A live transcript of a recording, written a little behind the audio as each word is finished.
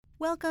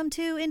Welcome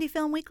to Indie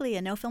Film Weekly,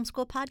 a No Film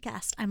School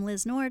podcast. I'm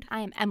Liz Nord.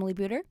 I am Emily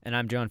Booter. And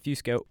I'm John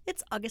Fusco.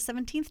 It's August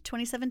 17th,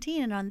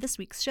 2017, and on this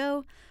week's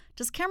show,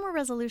 does camera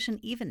resolution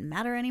even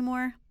matter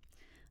anymore?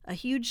 A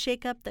huge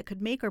shakeup that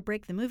could make or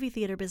break the movie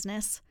theater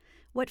business,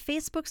 what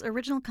Facebook's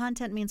original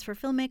content means for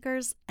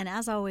filmmakers, and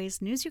as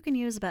always, news you can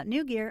use about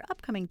new gear,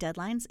 upcoming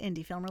deadlines,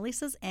 indie film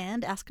releases,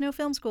 and Ask No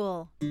Film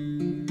School.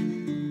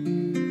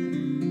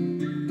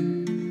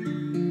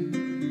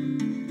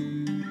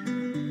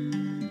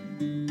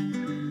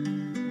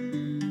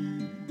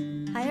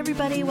 Hi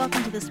everybody,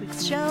 welcome to this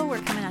week's show. We're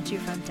coming at you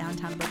from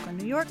downtown Brooklyn,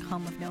 New York,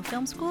 home of No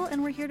Film School,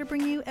 and we're here to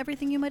bring you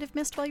everything you might have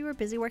missed while you were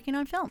busy working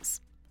on films.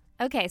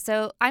 Okay,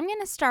 so I'm going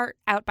to start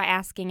out by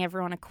asking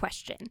everyone a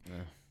question.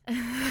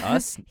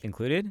 Us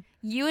included?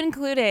 You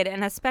included,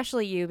 and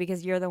especially you,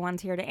 because you're the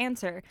ones here to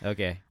answer.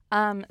 Okay.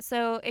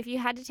 So if you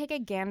had to take a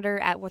gander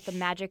at what the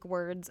magic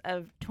words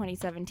of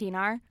 2017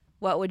 are,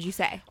 what would you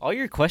say? All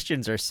your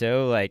questions are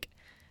so,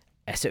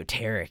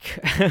 esoteric.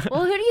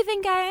 Well, who do you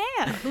think I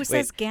am? Who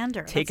says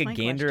gander? Take That's a my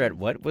gander question. at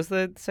what was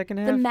the second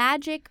half? The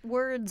magic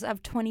words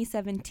of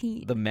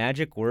 2017. The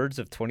magic words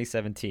of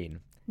 2017.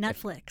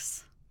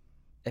 Netflix.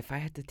 If I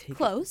had to take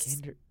Close. a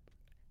gander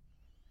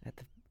at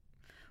the...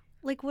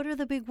 What are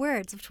the big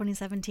words of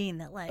 2017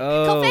 that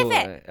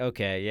Covfefe.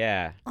 Okay,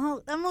 yeah.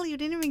 Oh, Emily, you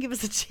didn't even give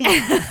us a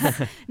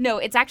chance. No,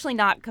 it's actually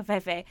not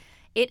covfefe.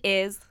 It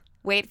is,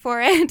 wait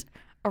for it,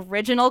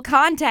 original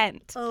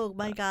content. Oh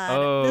my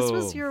God. This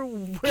was your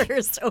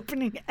worst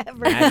opening ever.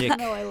 Magic.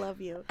 No, I love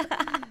you.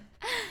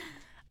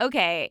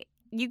 Okay,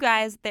 you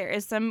guys, there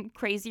is some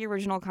crazy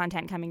original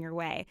content coming your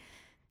way.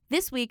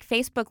 This week,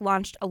 Facebook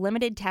launched a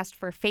limited test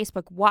for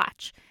Facebook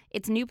Watch,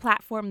 its new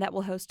platform that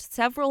will host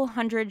several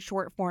hundred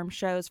short-form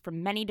shows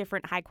from many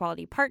different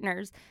high-quality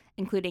partners,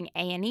 including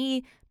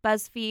A&E,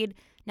 BuzzFeed,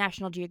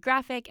 National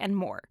Geographic, and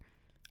more.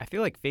 I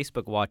feel like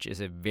Facebook Watch is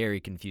a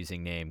very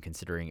confusing name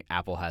considering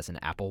Apple has an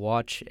Apple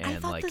Watch I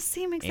and thought the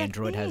same exact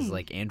Android thing.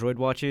 has Android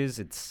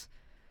watches.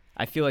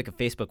 I feel like a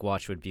Facebook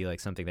Watch would be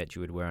something that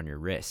you would wear on your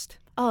wrist.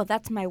 Oh,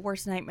 that's my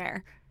worst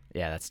nightmare.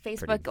 Yeah, that's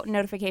Facebook pretty...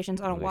 notifications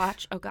on a Oof.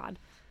 watch. Oh, God.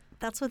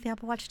 That's what the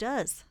Apple Watch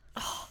does.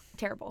 Oh,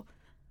 terrible.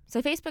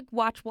 So Facebook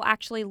Watch will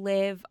actually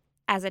live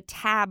as a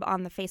tab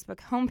on the Facebook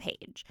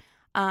homepage.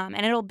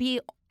 And it'll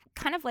be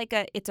kind of like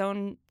its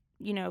own,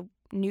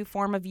 new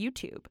form of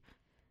YouTube.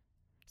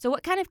 So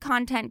what kind of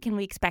content can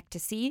we expect to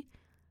see?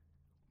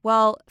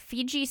 Well,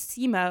 Fiji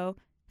Simo,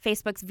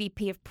 Facebook's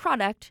VP of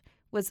product,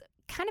 was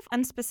kind of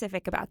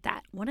unspecific about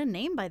that. What a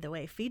name, by the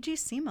way. Fiji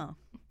Simo.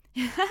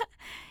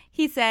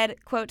 He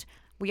said, quote,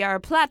 "We are a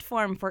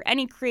platform for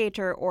any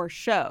creator or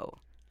show,"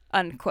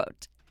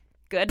 unquote.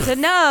 Good to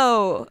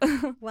know.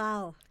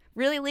 Wow.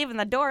 Really leaving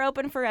the door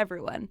open for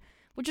everyone,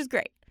 which is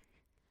great.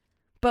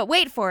 But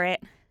wait for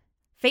it.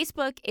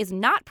 Facebook is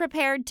not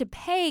prepared to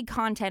pay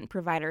content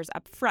providers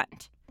up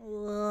front.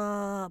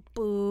 Ugh,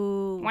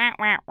 boo. Wah,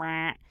 wah,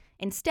 wah.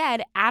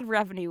 Instead, ad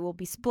revenue will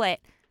be split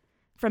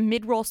from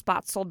mid-roll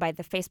spots sold by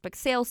the Facebook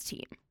sales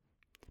team.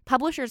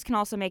 Publishers can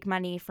also make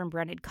money from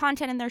branded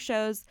content in their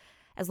shows,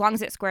 as long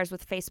as it squares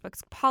with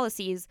Facebook's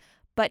policies.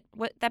 But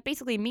what that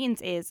basically means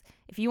is,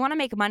 if you want to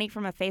make money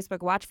from a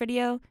Facebook Watch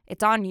video,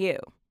 it's on you.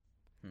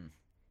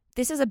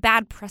 This is a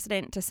bad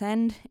precedent to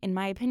send, in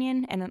my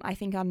opinion, and I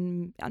think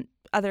on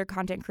other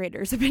content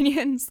creators'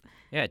 opinions.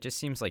 Yeah, it just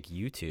seems like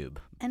YouTube.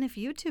 And if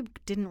YouTube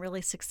didn't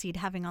really succeed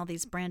having all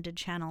these branded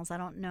channels, I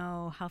don't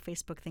know how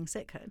Facebook thinks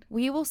it could.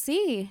 We will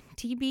see.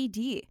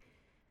 TBD.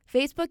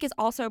 Facebook is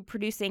also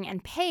producing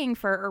and paying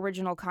for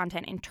original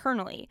content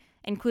internally,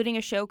 including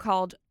a show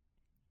called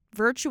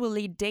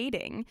Virtually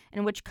Dating,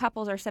 in which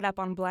couples are set up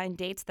on blind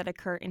dates that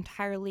occur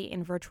entirely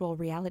in virtual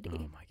reality.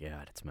 Oh my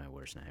God, it's my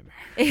worst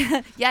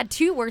nightmare. Yeah,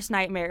 two worst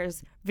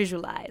nightmares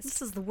visualized.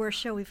 This is the worst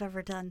show we've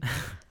ever done.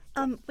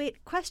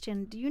 Wait,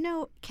 question. Do you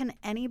know, can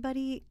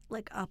anybody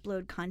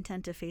upload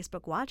content to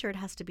Facebook Watch, or it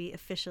has to be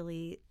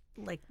officially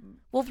through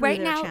right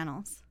their now,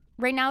 channels?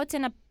 Right now it's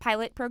in a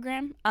pilot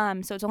program,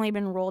 so it's only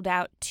been rolled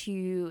out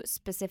to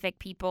specific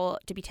people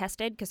to be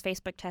tested, because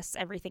Facebook tests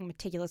everything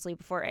meticulously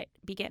before it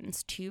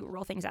begins to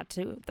roll things out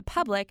to the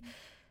public.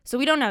 So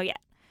we don't know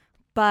yet,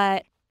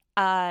 but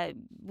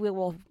we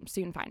will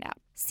soon find out.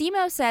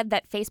 Simo said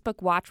that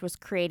Facebook Watch was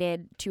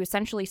created to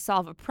essentially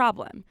solve a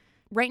problem.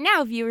 Right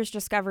now, viewers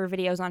discover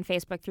videos on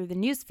Facebook through the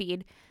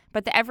newsfeed,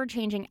 but the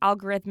ever-changing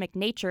algorithmic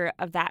nature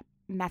of that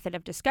method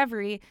of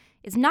discovery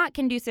is not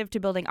conducive to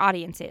building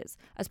audiences,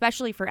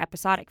 especially for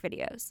episodic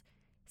videos.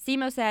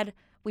 Simo said,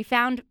 "We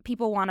found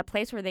people want a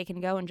place where they can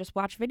go and just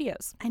watch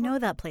videos." I know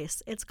that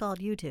place. It's called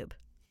YouTube.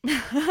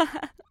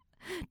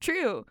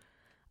 True.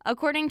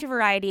 According to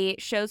Variety,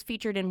 shows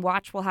featured in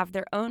Watch will have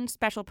their own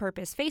special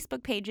purpose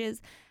Facebook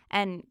pages,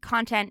 and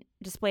content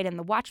displayed in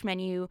the Watch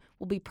menu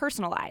will be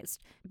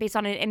personalized based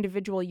on an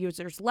individual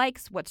user's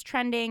likes, what's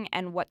trending,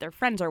 and what their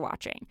friends are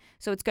watching.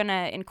 So it's going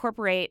to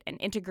incorporate and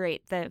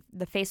integrate the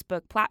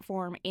Facebook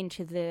platform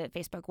into the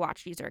Facebook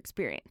Watch user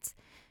experience.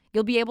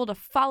 You'll be able to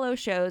follow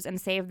shows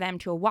and save them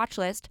to a watch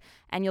list,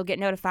 and you'll get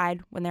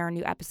notified when there are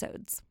new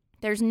episodes.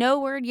 There's no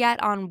word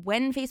yet on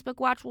when Facebook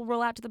Watch will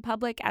roll out to the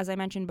public, as I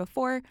mentioned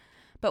before,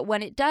 but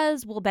when it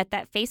does, we'll bet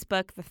that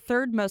Facebook, the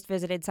third most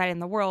visited site in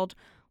the world,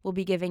 will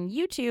be giving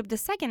YouTube, the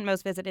second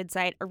most visited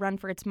site, a run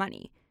for its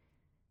money.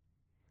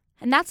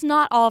 And that's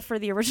not all for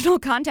the original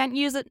content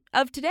news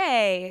of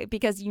today,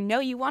 because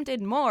you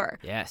wanted more.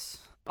 Yes.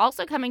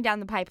 Also coming down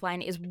the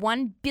pipeline is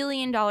 $1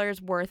 billion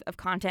worth of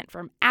content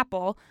from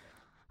Apple,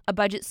 a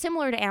budget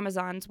similar to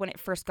Amazon's when it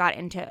first got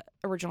into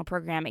original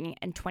programming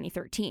in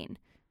 2013.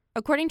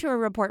 According to a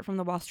report from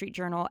the Wall Street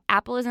Journal,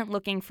 Apple isn't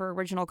looking for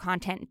original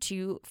content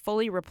to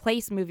fully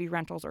replace movie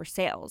rentals or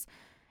sales.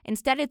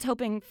 Instead, it's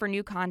hoping for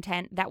new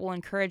content that will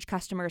encourage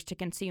customers to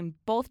consume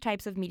both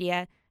types of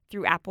media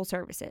through Apple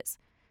services.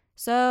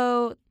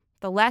 So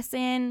the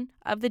lesson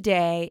of the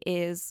day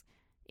is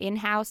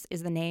in-house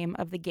is the name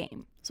of the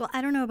game. So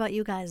I don't know about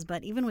you guys,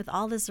 but even with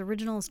all this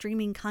original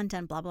streaming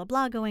content, blah, blah,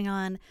 blah going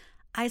on,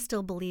 I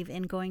still believe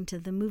in going to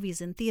the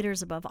movies in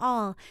theaters above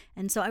all,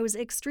 and so I was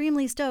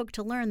extremely stoked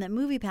to learn that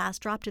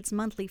MoviePass dropped its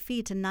monthly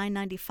fee to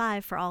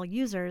 $9.95 for all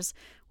users,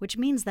 which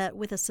means that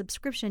with a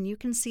subscription you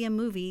can see a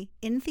movie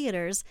in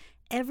theaters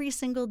every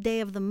single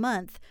day of the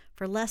month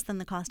for less than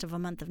the cost of a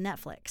month of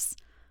Netflix.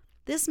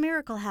 This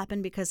miracle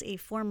happened because a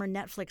former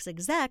Netflix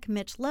exec,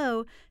 Mitch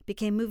Lowe,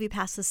 became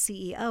MoviePass's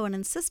CEO and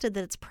insisted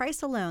that it's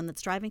price alone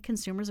that's driving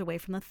consumers away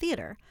from the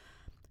theater.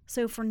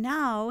 So for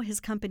now,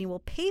 his company will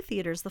pay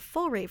theaters the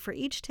full rate for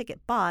each ticket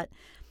bought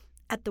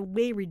at the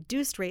way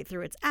reduced rate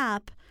through its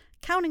app,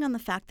 counting on the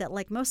fact that,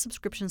 like most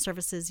subscription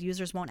services,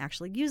 users won't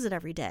actually use it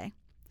every day.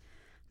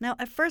 Now,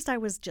 at first I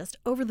was just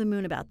over the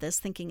moon about this,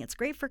 thinking it's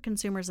great for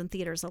consumers and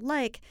theaters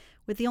alike,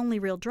 with the only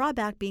real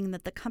drawback being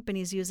that the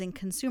company's using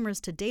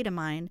consumers to data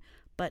mine,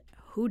 but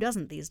who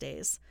doesn't these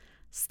days?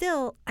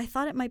 Still, I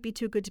thought it might be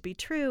too good to be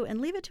true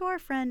and leave it to our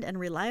friend and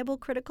reliable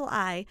critical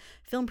eye,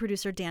 film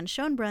producer Dan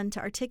Schoenbrunn, to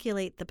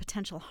articulate the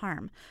potential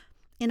harm.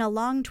 In a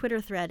long Twitter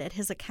thread at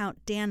his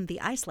account, Dan the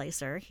Eye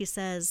Slicer, he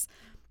says,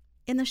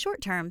 "In the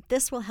short term,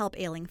 this will help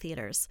ailing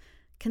theaters.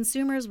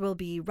 Consumers will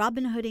be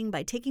Robin Hooding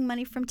by taking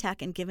money from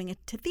tech and giving it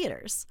to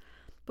theaters.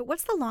 But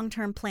what's the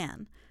long-term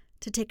plan?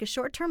 To take a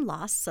short-term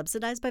loss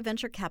subsidized by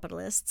venture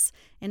capitalists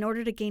in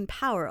order to gain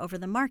power over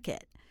the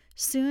market.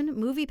 Soon,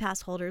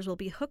 MoviePass holders will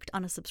be hooked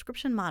on a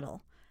subscription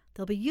model.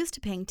 They'll be used to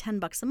paying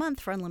 $10 a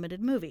month for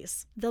unlimited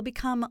movies. They'll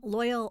become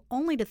loyal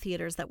only to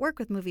theaters that work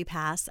with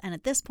MoviePass, and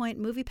at this point,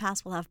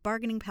 MoviePass will have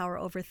bargaining power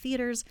over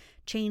theaters,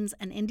 chains,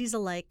 and indies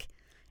alike,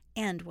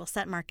 and will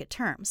set market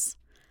terms."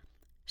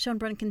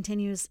 Schoenbrunn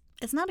continues,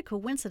 "It's not a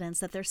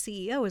coincidence that their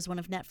CEO is one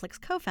of Netflix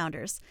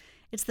co-founders.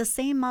 It's the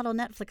same model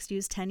Netflix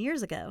used 10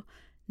 years ago.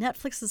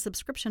 Netflix's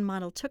subscription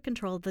model took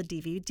control of the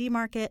DVD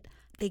market.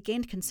 They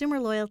gained consumer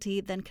loyalty,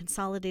 then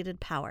consolidated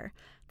power.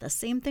 The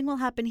same thing will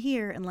happen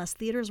here unless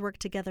theaters work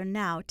together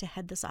now to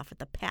head this off at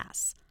the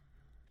pass."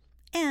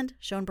 And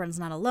Schoenbrunn's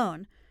not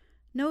alone.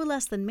 No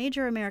less than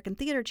major American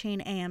theater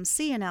chain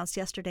AMC announced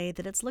yesterday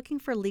that it's looking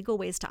for legal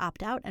ways to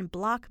opt out and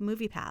block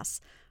MoviePass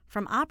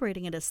from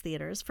operating it as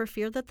theaters for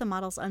fear that the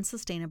model's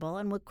unsustainable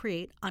and will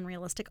create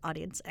unrealistic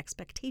audience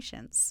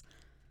expectations.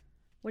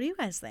 What do you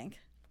guys think?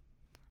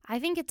 I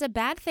think it's a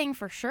bad thing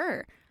for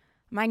sure.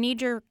 My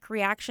knee-jerk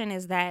reaction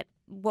is that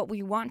what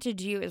we want to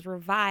do is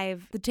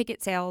revive the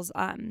ticket sales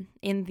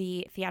in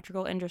the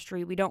theatrical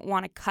industry. We don't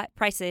want to cut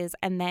prices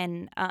and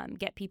then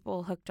get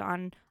people hooked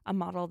on a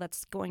model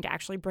that's going to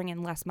actually bring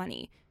in less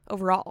money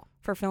overall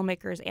for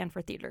filmmakers and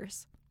for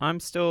theaters. I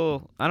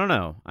don't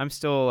know. I'm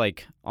still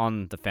like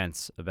on the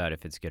fence about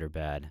if it's good or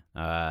bad.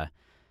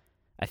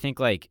 I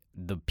think like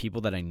the people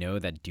that I know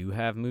that do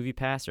have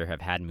MoviePass or have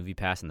had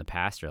MoviePass in the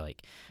past are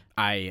like,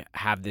 I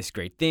have this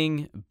great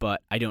thing,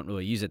 but I don't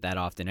really use it that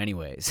often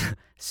anyways.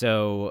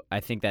 So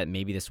I think that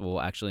maybe this will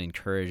actually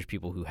encourage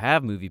people who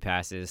have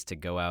MoviePasses to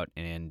go out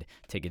and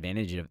take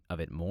advantage of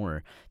it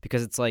more,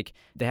 because it's like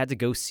they had to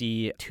go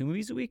see 2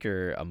 movies a week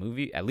or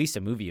at least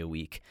a movie a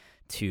week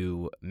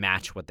to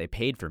match what they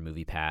paid for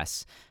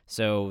MoviePass.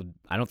 So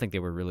I don't think they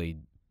were really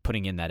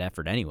putting in that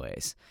effort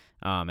anyways.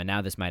 And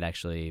now this might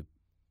actually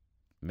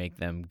make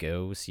them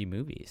go see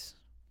movies.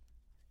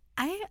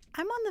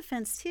 I'm on the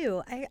fence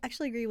too. I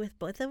actually agree with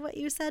both of what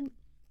you said.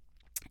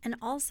 And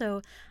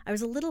also, I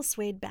was a little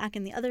swayed back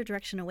in the other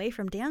direction away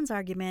from Dan's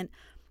argument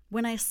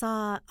when I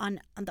saw on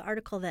the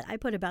article that I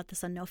put about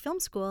this on No Film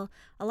School,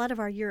 a lot of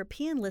our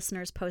European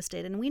listeners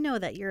posted, and we know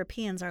that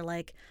Europeans are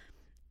like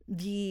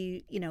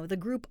the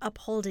group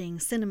upholding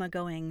cinema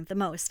going the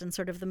most and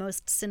sort of the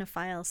most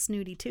cinephile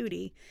snooty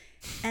tooty.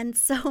 And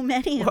so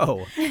many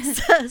of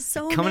them,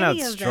 so coming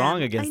many out of strong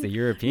them, against the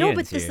Europeans. No,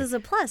 but this here. is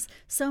a plus.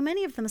 So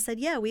many of them said,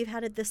 yeah, we've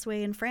had it this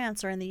way in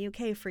France or in the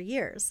UK for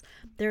years.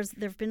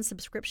 There've been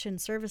subscription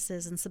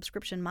services and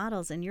subscription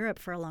models in Europe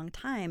for a long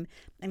time,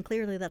 and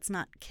clearly that's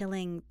not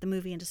killing the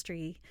movie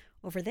industry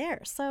over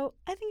there. So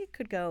I think it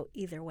could go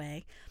either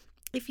way.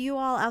 If you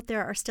all out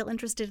there are still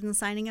interested in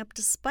signing up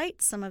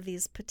despite some of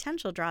these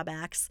potential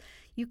drawbacks,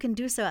 you can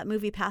do so at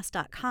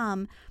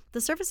MoviePass.com.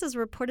 The service is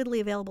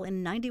reportedly available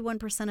in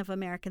 91% of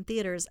American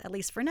theaters, at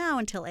least for now,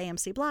 until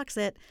AMC blocks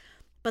it.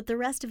 But the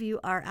rest of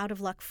you are out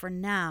of luck for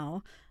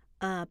now.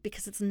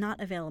 because it's not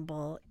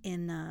available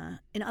in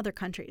other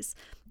countries.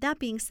 That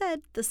being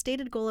said, the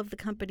stated goal of the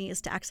company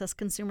is to access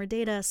consumer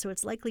data, so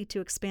it's likely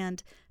to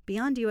expand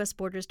beyond U.S.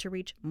 borders to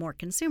reach more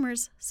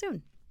consumers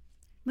soon.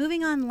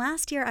 Moving on,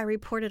 last year I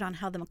reported on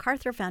how the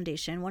MacArthur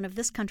Foundation, one of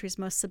this country's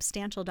most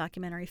substantial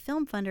documentary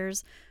film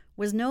funders,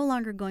 was no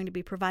longer going to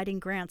be providing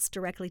grants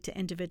directly to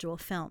individual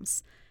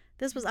films.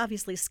 This was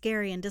obviously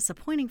scary and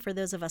disappointing for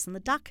those of us in the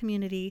doc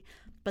community,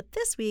 but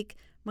this week,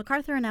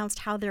 MacArthur announced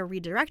how they're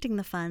redirecting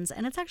the funds,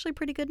 and it's actually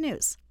pretty good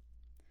news.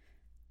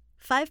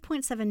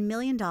 $5.7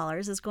 million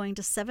is going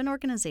to 7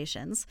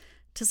 organizations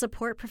to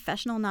support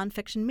professional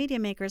nonfiction media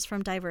makers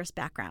from diverse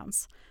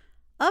backgrounds.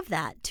 Of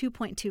that,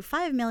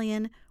 $2.25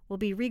 million will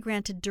be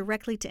regranted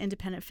directly to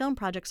independent film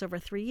projects over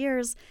 3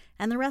 years,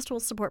 and the rest will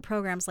support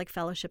programs like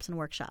fellowships and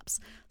workshops.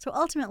 So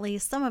ultimately,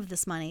 some of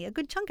this money, a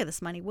good chunk of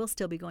this money, will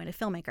still be going to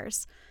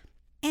filmmakers.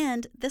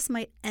 And this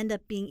might end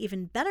up being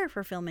even better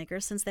for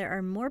filmmakers since there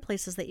are more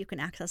places that you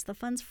can access the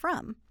funds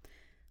from.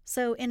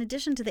 So in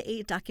addition to the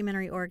 8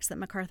 documentary orgs that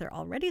MacArthur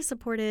already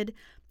supported,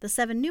 the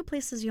 7 new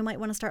places you might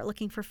want to start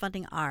looking for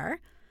funding are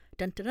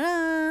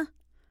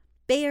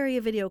Bay Area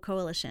Video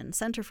Coalition,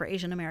 Center for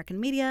Asian American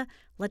Media,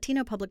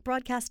 Latino Public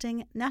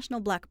Broadcasting, National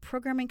Black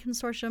Programming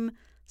Consortium,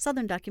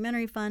 Southern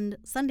Documentary Fund,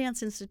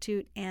 Sundance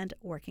Institute, and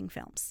Working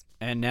Films.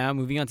 And now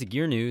moving on to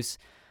gear news.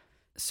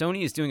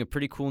 Sony is doing a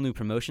pretty cool new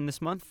promotion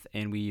this month,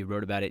 and we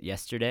wrote about it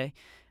yesterday.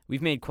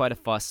 We've made quite a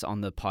fuss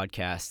on the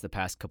podcast the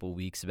past couple of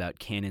weeks about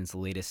Canon's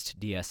latest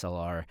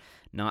DSLR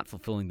not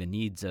fulfilling the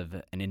needs of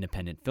an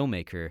independent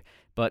filmmaker,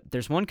 but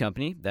there's one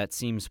company that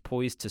seems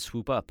poised to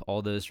swoop up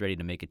all those ready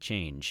to make a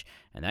change,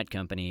 and that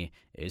company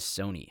is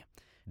Sony.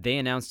 They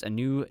announced a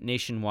new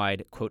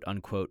nationwide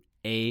quote-unquote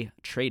A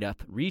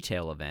trade-up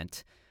retail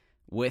event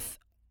with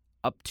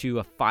up to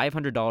a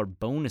 $500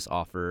 bonus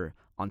offer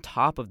on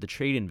top of the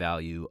trade-in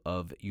value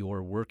of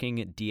your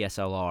working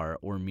DSLR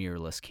or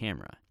mirrorless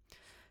camera.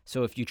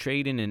 So if you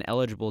trade in an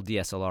eligible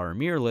DSLR or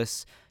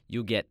mirrorless,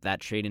 you'll get that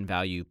trade-in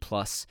value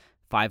plus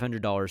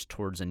 $500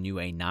 towards a new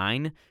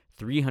A9,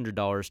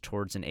 $300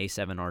 towards an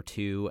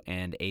A7R2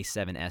 and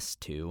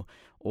A7S2,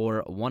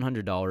 or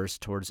 $100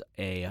 towards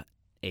a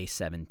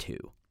A7 II.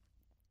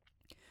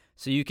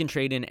 So you can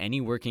trade in any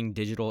working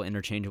digital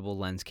interchangeable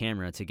lens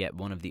camera to get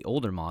one of the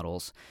older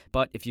models,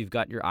 but if you've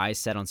got your eyes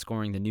set on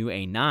scoring the new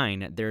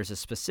A9, there's a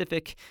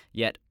specific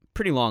yet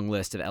pretty long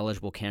list of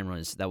eligible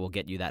cameras that will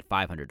get you that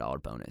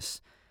 $500 bonus.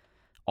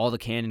 All the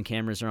Canon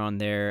cameras are on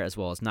there, as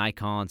well as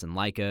Nikons and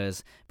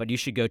Leicas, but you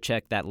should go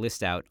check that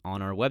list out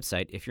on our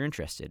website if you're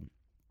interested.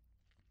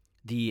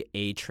 The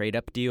A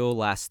trade-up deal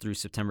lasts through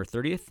September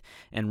 30th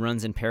and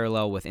runs in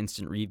parallel with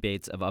instant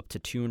rebates of up to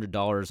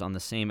 $200 on the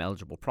same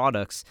eligible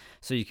products,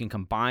 so you can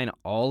combine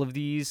all of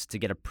these to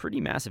get a pretty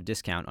massive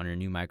discount on your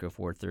new Micro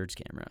Four Thirds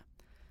camera.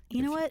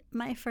 You know what?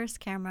 My first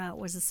camera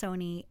was a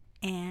Sony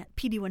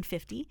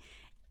PD150,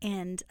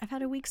 and I've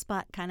had a weak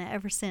spot kind of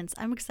ever since.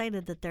 I'm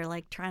excited that they're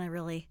trying to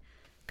really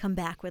come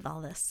back with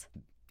all this.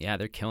 Yeah,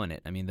 they're killing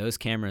it. I mean, those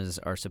cameras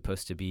are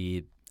supposed to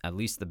be at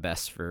least the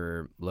best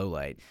for low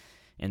light.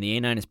 And the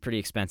A9 is pretty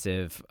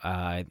expensive.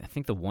 I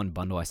think the one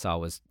bundle I saw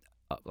was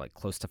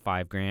close to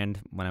 $5,000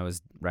 when I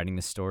was writing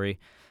this story.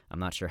 I'm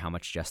not sure how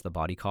much just the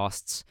body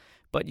costs,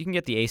 but you can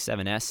get the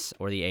A7S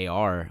or the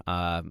AR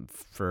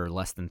for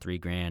less than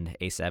 $3,000.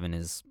 A7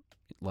 is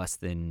less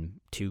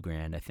than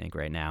 $2,000, I think,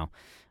 right now.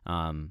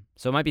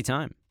 So it might be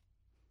time.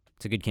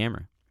 It's a good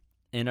camera.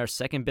 And our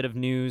second bit of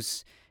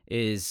news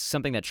is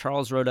something that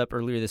Charles wrote up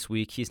earlier this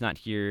week. He's not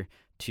here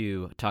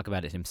to talk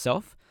about it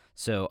himself,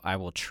 so I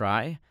will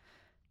try.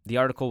 The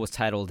article was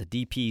titled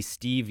DP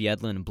Steve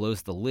Yedlin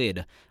Blows the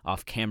Lid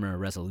Off Camera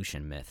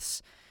Resolution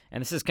Myths. And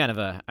this is kind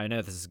of I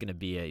know this is going to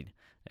be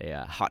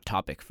a hot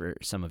topic for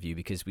some of you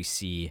because we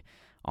see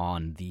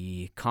on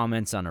the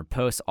comments on our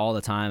posts all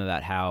the time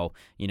about how,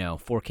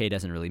 4K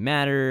doesn't really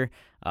matter,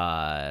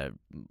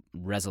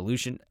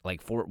 resolution,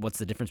 what's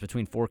the difference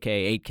between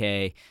 4K,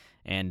 8K,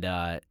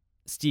 and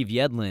Steve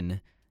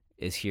Yedlin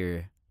is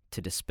here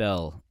to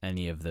dispel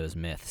any of those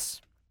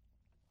myths.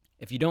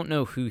 If you don't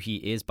know who he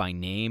is by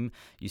name,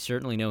 you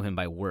certainly know him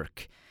by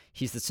work.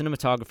 He's the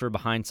cinematographer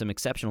behind some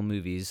exceptional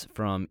movies,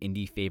 from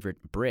indie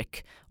favorite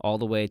Brick all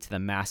the way to the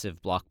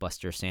massive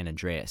blockbuster San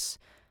Andreas.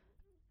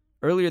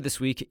 Earlier this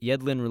week,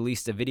 Yedlin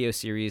released a video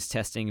series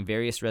testing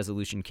various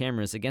resolution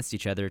cameras against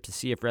each other to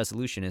see if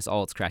resolution is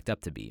all it's cracked up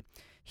to be.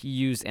 He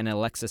used an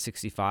Alexa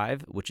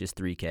 65, which is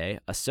 3K,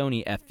 a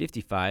Sony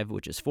f55,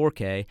 which is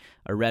 4K,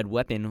 a Red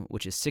Weapon,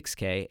 which is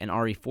 6K, an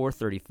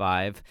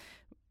RE435,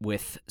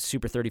 with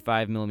Super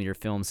 35mm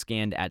film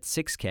scanned at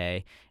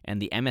 6K,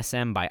 and the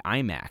MSM by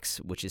IMAX,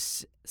 which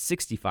is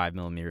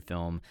 65mm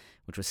film,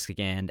 which was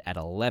scanned at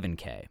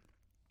 11K.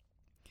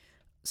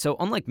 So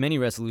unlike many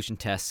resolution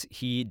tests,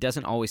 he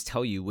doesn't always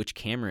tell you which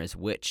camera is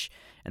which,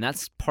 and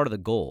that's part of the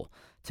goal,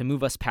 to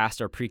move us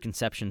past our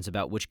preconceptions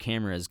about which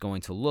camera is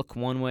going to look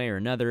one way or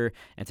another,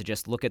 and to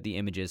just look at the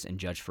images and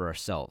judge for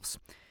ourselves.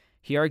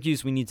 He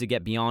argues we need to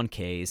get beyond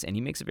Ks, and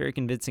he makes a very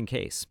convincing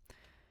case.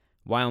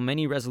 While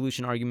many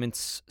resolution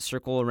arguments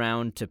circle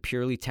around to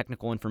purely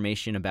technical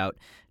information about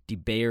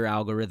debayer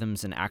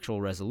algorithms and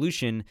actual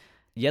resolution,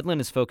 Yedlin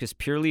is focused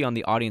purely on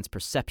the audience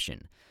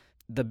perception.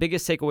 The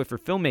biggest takeaway for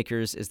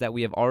filmmakers is that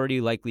we have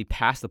already likely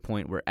passed the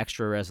point where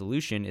extra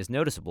resolution is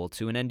noticeable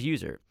to an end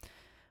user.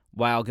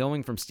 While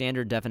going from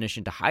standard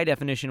definition to high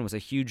definition was a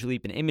huge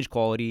leap in image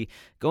quality,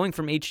 going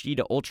from HD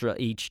to Ultra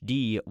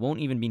HD won't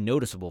even be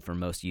noticeable for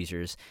most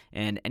users,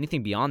 and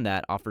anything beyond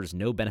that offers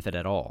no benefit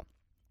at all.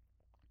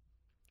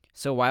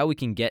 So while we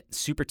can get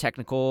super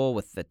technical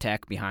with the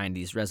tech behind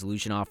these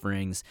resolution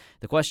offerings,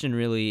 the question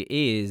really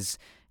is,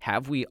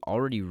 have we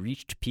already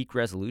reached peak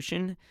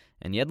resolution?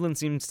 And Yedlin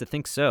seems to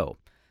think so.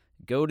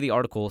 Go to the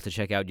article to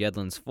check out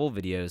Yedlin's full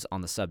videos on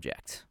the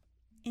subject.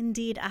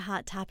 Indeed, a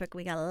hot topic.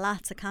 We got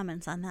lots of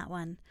comments on that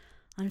one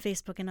on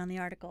Facebook and on the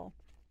article.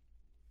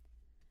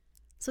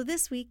 So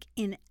this week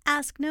in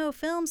Ask No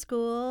Film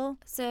School.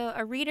 So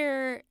a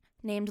reader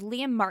named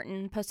Liam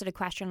Martin posted a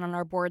question on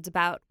our boards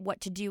about what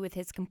to do with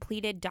his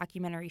completed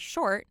documentary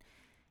short.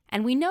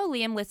 And we know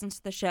Liam listens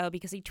to the show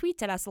because he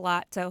tweets at us a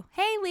lot. So,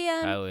 hey,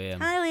 Liam. Hi, Liam.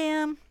 Hi,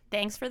 Liam.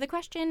 Thanks for the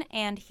question,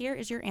 and here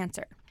is your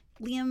answer.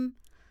 Liam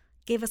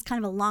gave us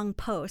kind of a long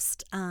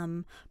post,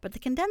 but the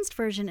condensed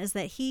version is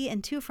that he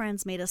and two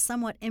friends made a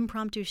somewhat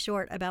impromptu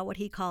short about what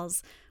he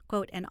calls,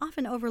 quote, an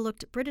often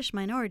overlooked British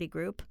minority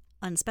group,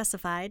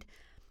 unspecified.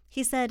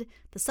 He said,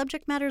 the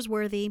subject matter is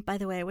worthy. By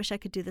the way, I wish I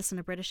could do this in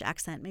a British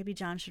accent. Maybe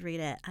John should read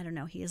it. I don't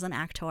know. He is an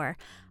actor.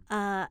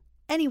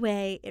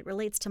 Anyway, it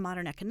relates to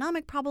modern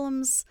economic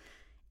problems,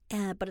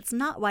 but it's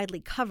not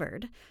widely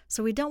covered,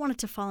 so we don't want it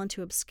to fall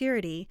into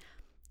obscurity.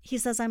 He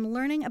says, I'm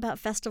learning about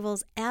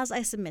festivals as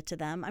I submit to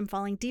them. I'm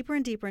falling deeper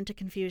and deeper into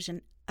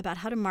confusion about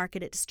how to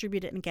market it,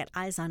 distribute it, and get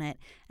eyes on it.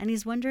 And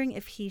he's wondering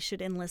if he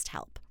should enlist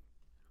help.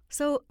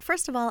 So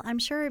first of all, I'm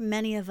sure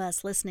many of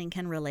us listening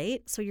can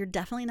relate. So you're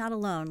definitely not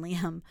alone,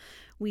 Liam.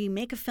 We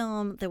make a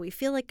film that we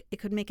feel like it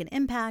could make an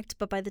impact,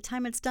 but by the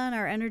time it's done,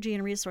 our energy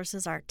and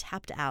resources are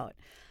tapped out.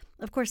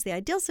 Of course, the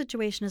ideal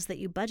situation is that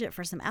you budget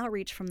for some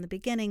outreach from the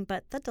beginning,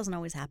 but that doesn't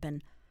always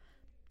happen.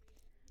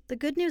 The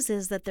good news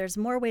is that there's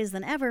more ways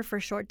than ever for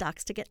short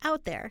docs to get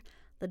out there.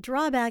 The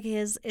drawback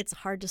is it's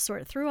hard to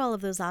sort through all of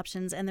those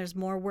options, and there's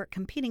more work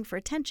competing for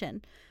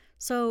attention.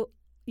 So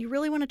you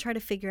really want to try to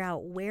figure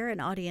out where an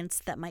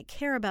audience that might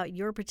care about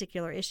your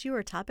particular issue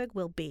or topic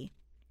will be.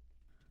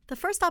 The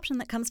first option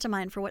that comes to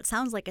mind for what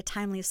sounds like a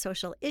timely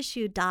social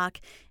issue doc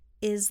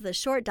is the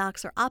short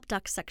docs or op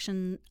docs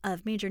section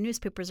of major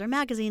newspapers or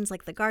magazines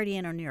like The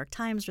Guardian or New York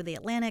Times or The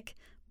Atlantic,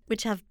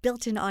 which have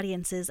built-in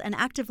audiences and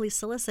actively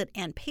solicit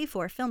and pay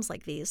for films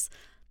like these.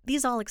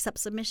 These all accept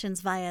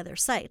submissions via their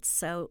sites,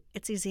 so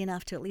it's easy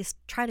enough to at least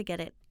try to get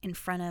it in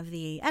front of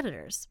the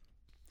editors.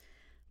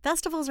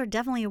 Festivals are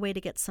definitely a way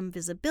to get some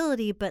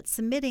visibility, but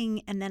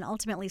submitting and then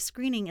ultimately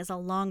screening is a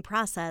long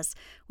process,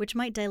 which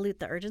might dilute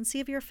the urgency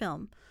of your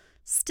film.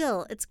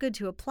 Still, it's good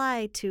to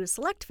apply to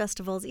select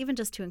festivals, even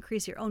just to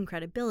increase your own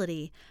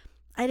credibility.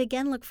 I'd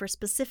again look for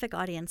specific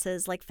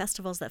audiences, like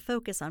festivals that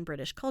focus on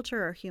British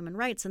culture or human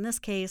rights in this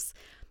case.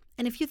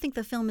 And if you think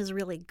the film is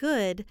really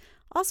good,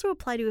 also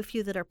apply to a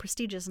few that are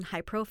prestigious and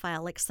high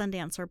profile, like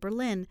Sundance or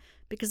Berlin,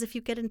 because if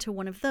you get into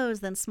one of those,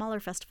 then smaller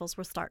festivals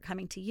will start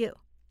coming to you.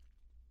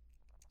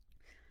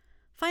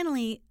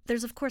 Finally,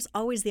 there's of course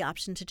always the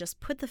option to just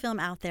put the film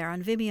out there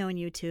on Vimeo and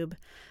YouTube.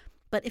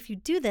 But if you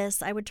do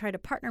this, I would try to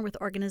partner with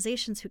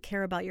organizations who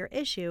care about your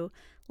issue.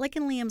 Like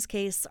in Liam's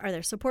case, are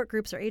there support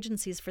groups or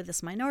agencies for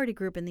this minority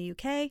group in the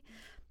UK?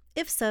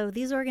 If so,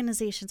 these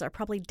organizations are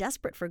probably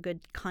desperate for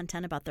good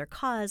content about their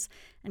cause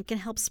and can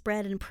help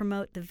spread and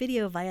promote the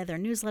video via their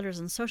newsletters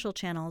and social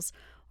channels,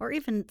 or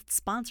even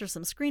sponsor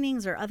some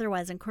screenings or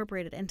otherwise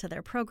incorporate it into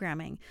their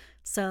programming.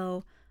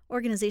 So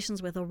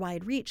organizations with a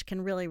wide reach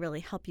can really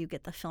help you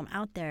get the film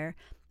out there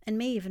and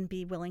may even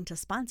be willing to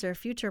sponsor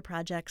future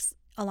projects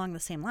along the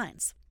same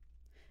lines.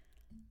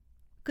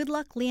 Good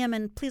luck, Liam,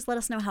 and please let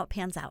us know how it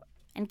pans out.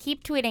 And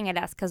keep tweeting at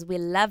us because we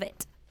love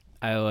it.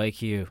 I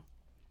like you.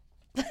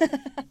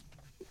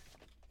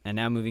 And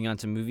now moving on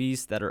to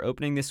movies that are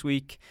opening this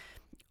week.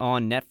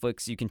 On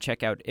Netflix, you can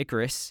check out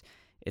Icarus.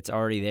 It's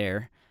already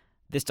there.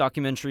 This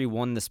documentary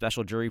won the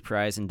Special Jury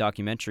Prize in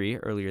Documentary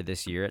earlier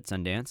this year at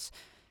Sundance.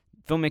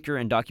 Filmmaker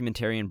and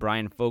documentarian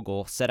Brian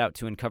Fogel set out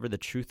to uncover the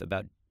truth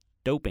about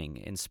doping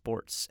in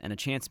sports, and a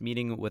chance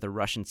meeting with a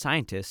Russian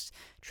scientist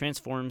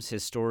transforms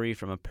his story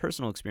from a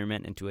personal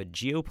experiment into a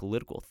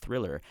geopolitical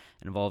thriller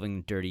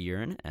involving dirty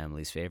urine,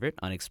 Emily's favorite,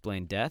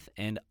 unexplained death,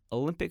 and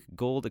Olympic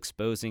gold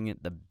exposing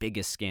the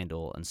biggest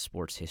scandal in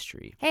sports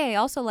history. Hey, I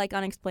also like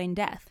unexplained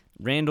death.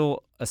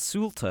 Randall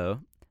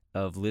Asulto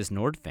of Liz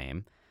Nord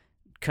fame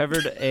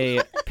covered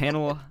a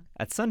panel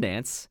at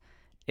Sundance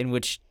in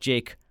which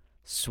Jake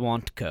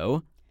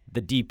Swantko,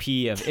 the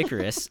DP of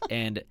Icarus,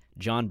 and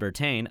John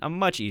Bertain, a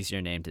much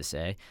easier name to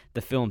say,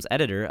 the film's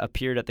editor,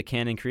 appeared at the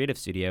Canon Creative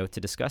Studio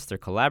to discuss their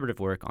collaborative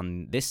work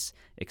on this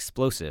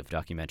explosive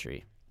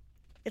documentary.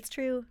 It's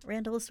true.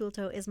 Randall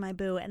Asulto is my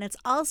boo. And it's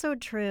also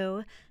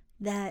true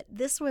that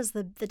this was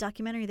the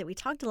documentary that we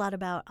talked a lot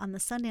about on the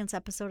Sundance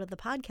episode of the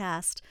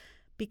podcast,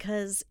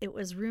 because it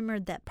was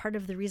rumored that part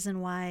of the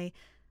reason why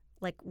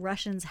like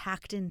Russians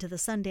hacked into the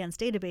Sundance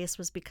database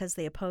was because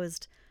they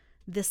opposed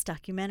this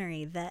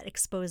documentary that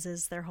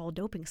exposes their whole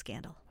doping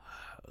scandal.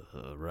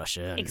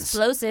 Russians.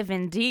 Explosive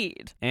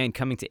indeed. And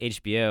coming to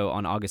HBO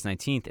on August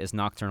 19th is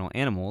Nocturnal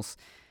Animals.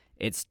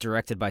 It's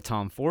directed by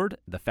Tom Ford,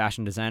 the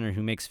fashion designer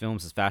who makes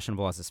films as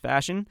fashionable as his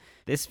fashion.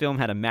 This film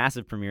had a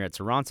massive premiere at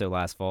Toronto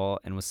last fall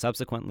and was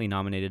subsequently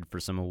nominated for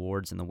some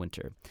awards in the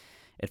winter.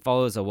 It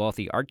follows a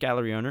wealthy art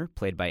gallery owner,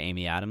 played by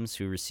Amy Adams,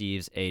 who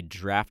receives a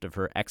draft of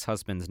her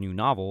ex-husband's new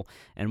novel,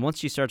 and once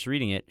she starts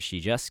reading it, she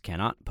just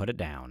cannot put it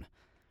down.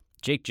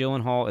 Jake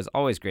Gyllenhaal is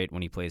always great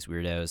when he plays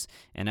weirdos,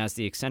 and as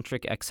the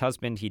eccentric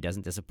ex-husband, he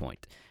doesn't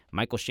disappoint.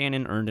 Michael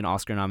Shannon earned an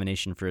Oscar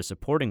nomination for a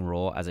supporting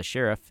role as a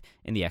sheriff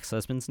in the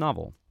ex-husband's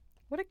novel.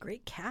 What a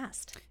great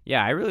cast.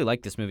 Yeah, I really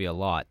liked this movie a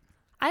lot.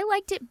 I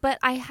liked it, but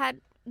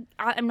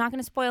I'm not going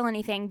to spoil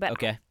anything, but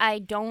Okay. I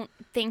don't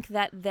think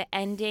that the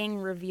ending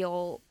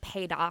reveal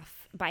paid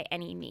off by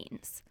any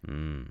means.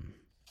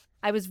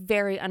 I was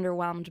very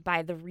underwhelmed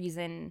by the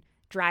reason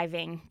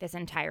driving this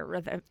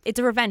entire it's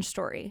a revenge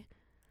story.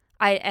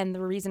 And the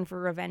reason for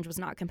revenge was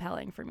not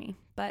compelling for me.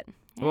 But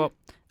yeah. Well,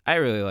 I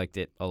really liked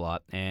it a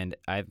lot, and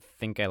I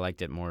think I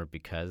liked it more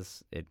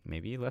because it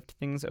maybe left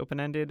things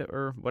open-ended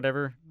or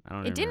whatever. I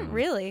don't know. It didn't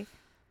really.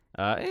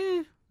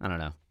 I don't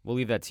know. We'll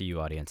leave that to you,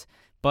 audience.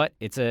 But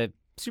it's a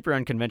super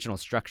unconventional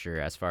structure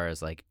as far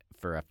as like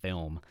for a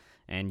film,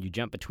 and you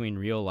jump between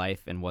real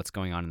life and what's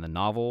going on in the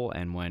novel,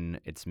 and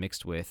when it's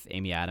mixed with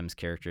Amy Adams'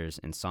 character's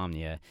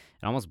insomnia,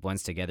 it almost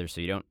blends together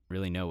so you don't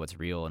really know what's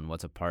real and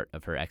what's a part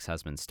of her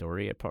ex-husband's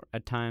story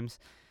at times.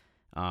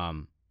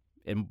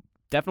 It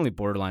definitely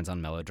borderlines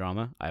on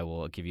melodrama. I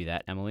will give you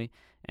that, Emily.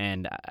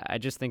 And I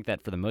just think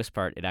that for the most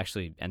part, it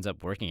actually ends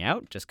up working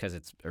out just because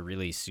it's a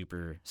really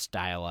super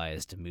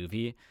stylized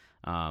movie.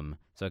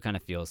 So it kind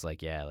of feels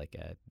like, like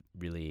a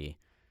really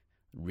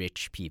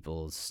rich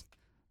people's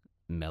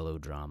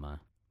melodrama.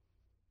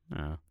 I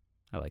don't know.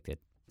 I liked it.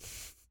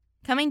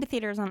 Coming to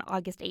theaters on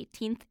August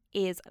 18th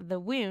is The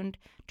Wound,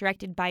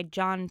 directed by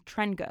John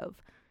Trengove.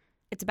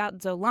 It's about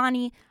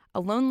Zolani, a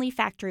lonely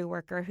factory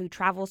worker who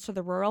travels to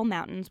the rural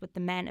mountains with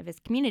the men of his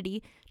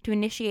community to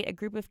initiate a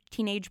group of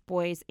teenage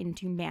boys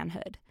into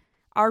manhood.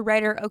 Our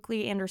writer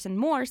Oakley Anderson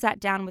Moore sat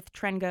down with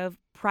Trengove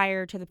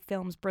prior to the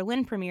film's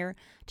Berlin premiere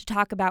to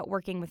talk about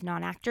working with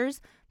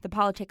non-actors, the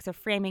politics of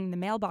framing the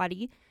male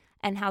body,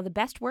 and how the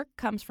best work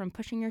comes from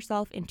pushing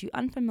yourself into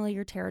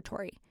unfamiliar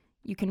territory.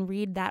 You can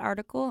read that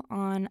article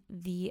on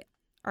the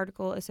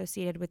article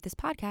associated with this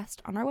podcast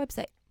on our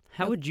website.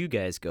 How would you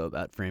guys go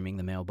about framing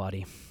the male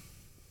body?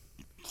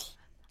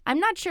 I'm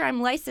not sure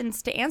I'm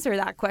licensed to answer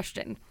that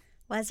question.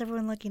 Why is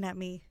everyone looking at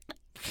me?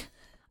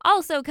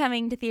 Also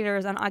coming to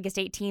theaters on August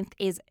 18th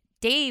is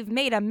Dave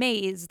Made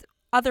Amazed,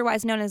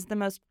 otherwise known as the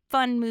most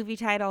fun movie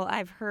title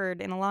I've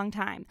heard in a long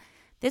time.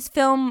 This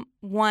film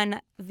won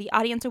the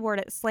Audience Award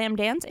at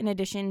Slamdance in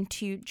addition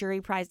to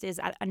jury prizes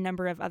at a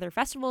number of other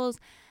festivals,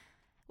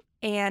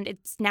 and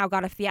it's now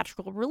got a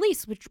theatrical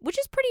release, which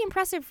is pretty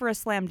impressive for a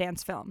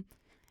Slamdance film.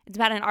 It's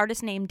about an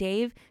artist named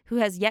Dave who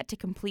has yet to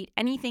complete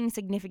anything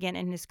significant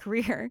in his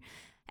career,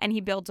 and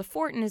he builds a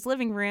fort in his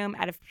living room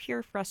out of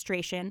pure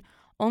frustration,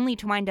 only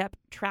to wind up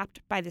trapped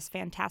by this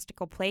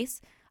fantastical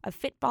place of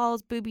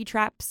fitballs, booby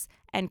traps,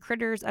 and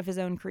critters of his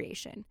own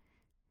creation.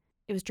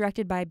 It was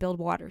directed by Bill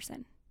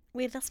Watterson.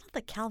 Wait, that's not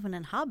the Calvin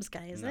and Hobbes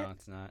guy, is it? No,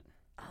 it's not.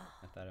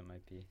 I thought it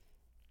might be.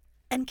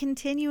 And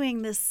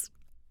continuing this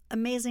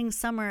amazing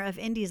summer of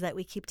indies that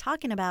we keep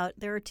talking about,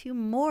 there are two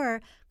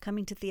more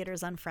coming to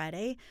theaters on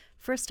Friday.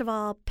 First of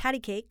all, Patty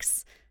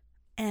Cakes,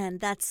 and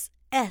that's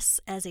S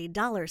as a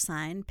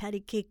 $,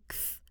 Patty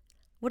Cakes.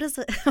 What is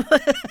it?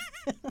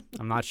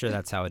 I'm not sure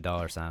that's how a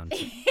dollar sounds.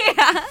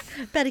 Yeah.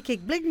 Patty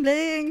Cake bling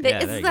bling.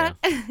 Yeah, there you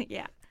go.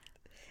 Yeah.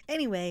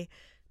 Anyway,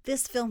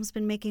 this film's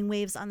been making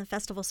waves on the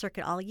festival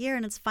circuit all year,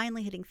 and it's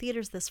finally hitting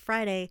theaters this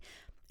Friday.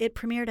 It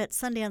premiered at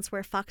Sundance,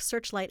 where Fox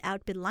Searchlight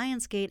outbid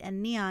Lionsgate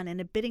and Neon in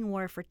a bidding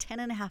war for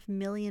 $10.5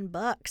 million.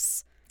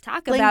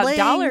 Talk Bling, about bling.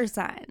 dollar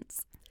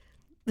signs.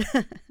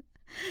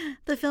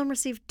 The film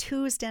received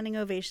 2 standing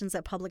ovations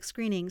at public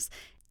screenings.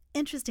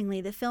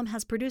 Interestingly, the film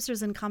has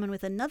producers in common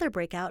with another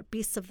breakout,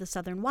 Beasts of the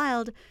Southern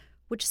Wild,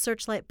 which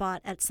Searchlight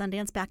bought at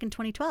Sundance back in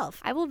 2012.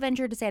 I will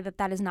venture to say that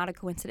that is not a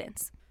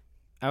coincidence.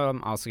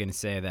 I'm also going to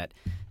say that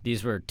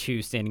these were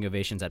 2 standing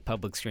ovations at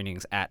public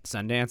screenings at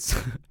Sundance,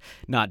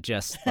 not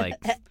just like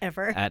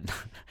Ever.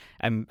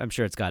 I'm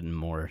sure it's gotten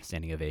more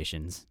standing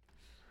ovations.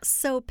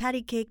 So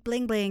Patty Cake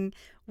Bling Bling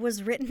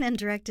was written and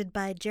directed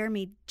by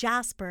Jeremy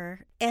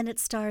Jasper, and it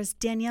stars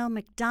Danielle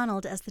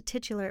McDonald as the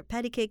titular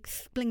Patty Cake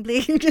Bling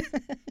Bling.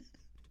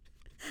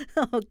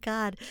 Oh,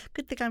 God.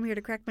 Good thing I'm here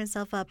to crack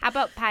myself up. How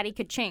about Patty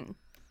Ka-ching?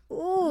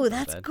 Ooh,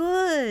 that's bad.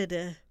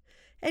 good.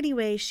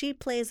 Anyway, she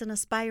plays an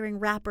aspiring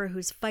rapper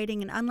who's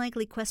fighting an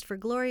unlikely quest for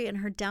glory in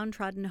her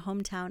downtrodden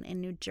hometown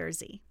in New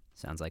Jersey.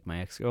 Sounds like my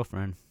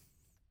ex-girlfriend.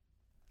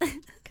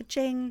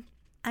 Ka-ching.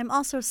 I'm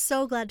also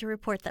so glad to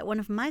report that one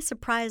of my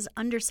surprise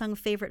undersung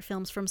favorite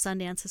films from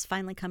Sundance is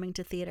finally coming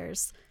to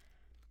theaters.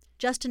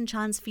 Justin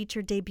Chan's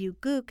feature debut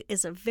Gook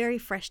is a very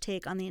fresh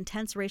take on the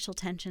intense racial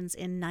tensions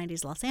in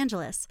 90s Los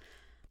Angeles.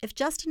 If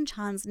Justin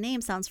Chan's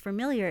name sounds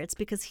familiar, it's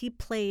because he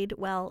played,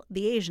 well,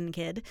 the Asian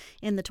kid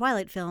in the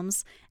Twilight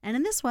films, and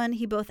in this one,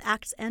 he both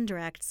acts and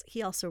directs.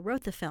 He also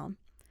wrote the film.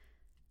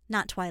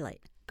 Not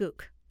Twilight,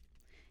 Gook.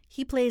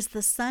 He plays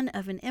the son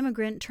of an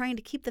immigrant trying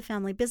to keep the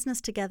family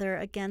business together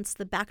against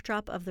the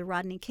backdrop of the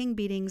Rodney King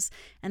beatings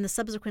and the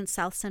subsequent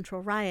South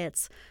Central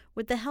riots,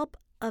 with the help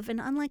of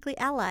an unlikely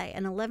ally,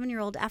 an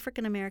 11-year-old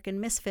African-American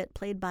misfit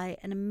played by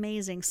an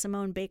amazing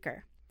Simone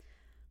Baker.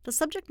 The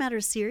subject matter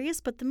is serious,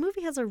 but the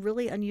movie has a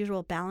really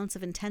unusual balance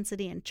of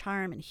intensity and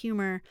charm and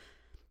humor,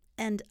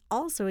 and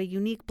also a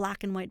unique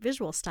black and white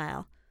visual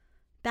style.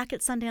 Back at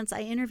Sundance,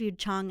 I interviewed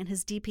Chang and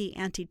his DP,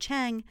 Auntie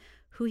Chang,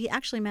 who he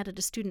actually met at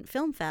a student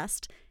film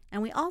fest,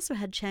 and we also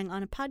had Chang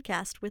on a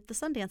podcast with the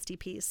Sundance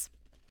DPs.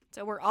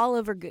 So we're all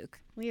over Gook.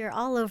 We are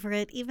all over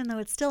it, even though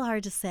it's still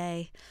hard to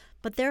say.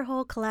 But their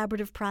whole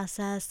collaborative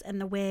process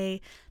and the way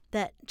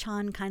that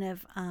Chan kind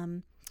of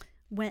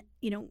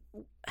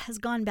has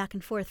gone back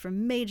and forth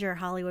from major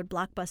Hollywood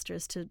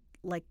blockbusters to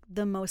like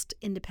the most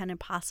independent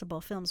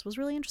possible films was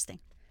really interesting.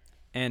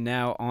 And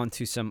now on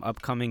to some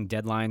upcoming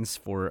deadlines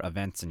for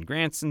events and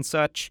grants and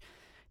such.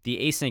 The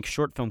Async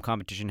short film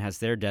competition has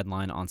their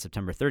deadline on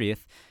September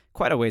 30th.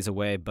 Quite a ways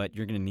away, but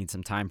you're going to need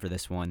some time for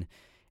this one.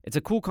 It's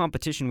a cool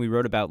competition we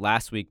wrote about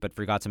last week but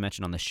forgot to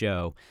mention on the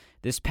show.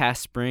 This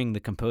past spring,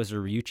 the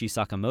composer Ryuichi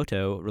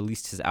Sakamoto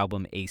released his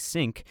album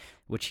Async,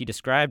 which he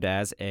described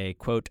as a,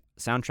 quote,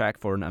 soundtrack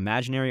for an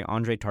imaginary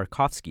Andrei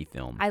Tarkovsky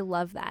film. I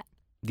love that.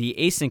 The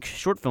Async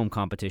short film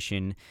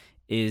competition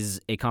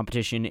is a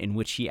competition in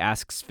which he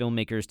asks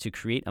filmmakers to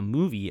create a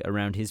movie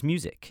around his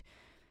music.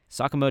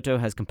 Sakamoto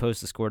has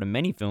composed the score to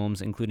many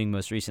films, including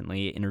most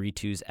recently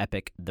Inarritu's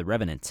epic The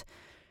Revenant.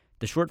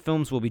 The short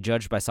films will be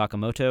judged by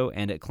Sakamoto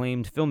and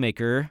acclaimed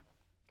filmmaker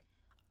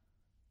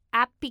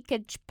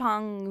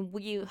Apikachpong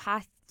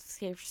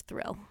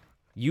Thrill.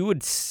 You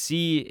would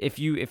see, if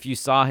you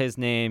saw his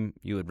name,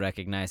 you would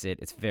recognize it.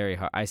 It's very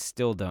hard. I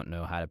still don't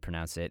know how to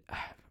pronounce it.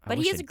 But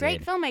he is a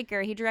great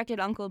filmmaker. He directed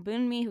Uncle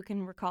Boonmi, who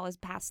can recall his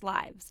past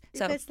lives.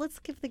 So guys, let's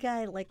give the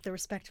guy like the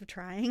respect of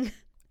trying.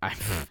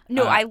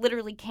 I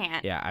literally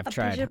can't. Yeah, I've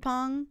tried.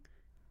 Apikachpong,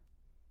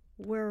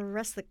 we're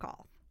rest the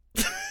call.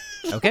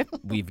 Okay,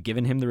 we've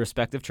given him the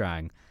respect of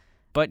trying.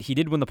 But he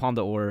did win the Palme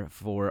d'Or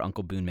for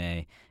Uncle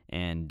Boonmei,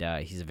 and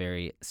he's a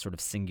very sort of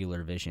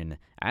singular vision,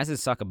 as is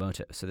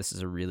Sakamoto. So this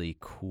is a really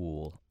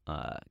cool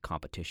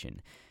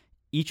competition.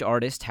 Each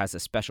artist has a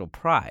special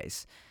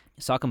prize.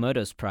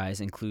 Sakamoto's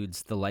prize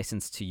includes the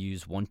license to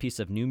use one piece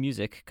of new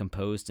music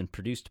composed and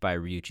produced by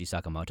Ryuichi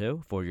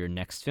Sakamoto for your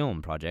next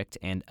film project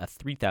and a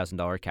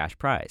 $3,000 cash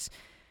prize.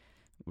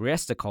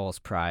 Restikal's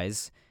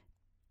prize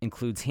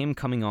includes him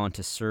coming on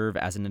to serve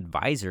as an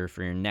advisor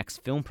for your next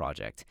film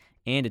project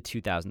and a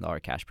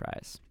 $2,000 cash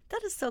prize.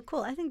 That is so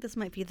cool. I think this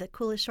might be the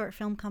coolest short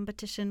film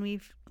competition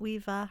we've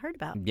heard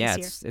about Yeah,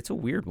 this year. It's a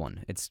weird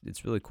one. It's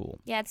really cool.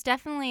 Yeah, it's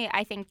definitely,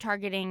 I think,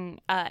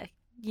 targeting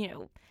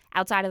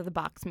outside of the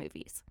box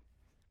movies.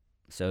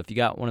 So if you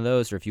got one of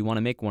those, or if you want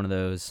to make one of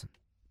those,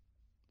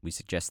 we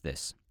suggest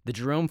this. The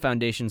Jerome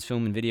Foundation's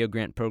Film and Video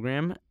Grant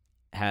Program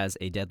has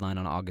a deadline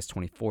on August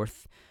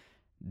 24th.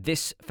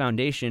 This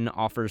foundation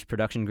offers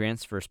production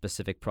grants for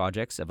specific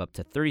projects of up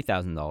to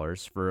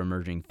 $30,000 for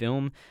emerging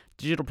film,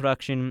 digital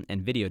production,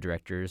 and video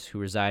directors who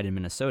reside in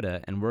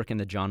Minnesota and work in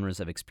the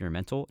genres of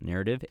experimental,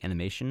 narrative,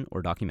 animation,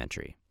 or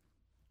documentary.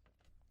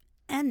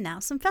 And now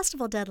some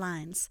festival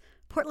deadlines.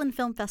 Portland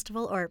Film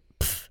Festival, or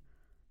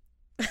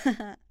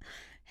PFF,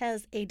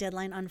 has a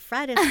deadline on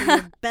Friday, so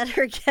you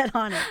better get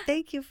on it.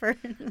 Thank you for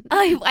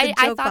I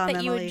thought that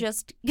Emily.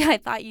 I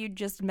thought you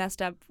just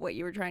messed up what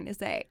you were trying to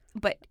say,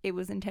 but it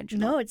was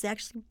intentional. No, it's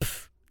actually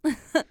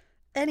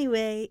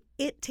Anyway,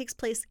 it takes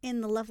place in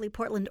the lovely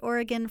Portland,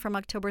 Oregon from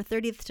October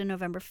 30th to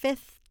November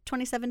 5th,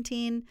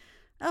 2017.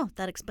 Oh,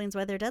 that explains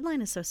why their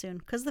deadline is so soon,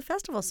 because the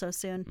festival's so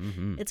soon.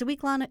 Mm-hmm. It's a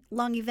week-long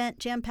event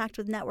jam-packed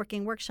with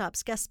networking,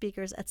 workshops, guest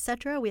speakers,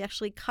 etc. We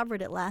actually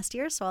covered it last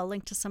year, so I'll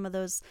link to some of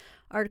those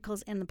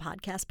articles in the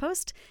podcast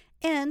post.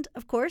 And,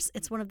 of course,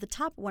 it's one of the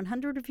top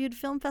 100 reviewed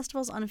film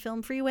festivals on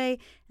Film Freeway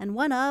and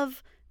one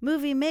of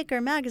Movie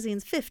Maker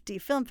Magazine's 50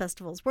 film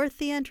festivals worth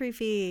the entry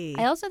fee.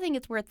 I also think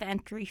it's worth the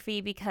entry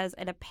fee because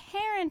it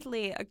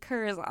apparently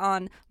occurs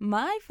on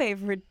my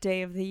favorite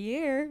day of the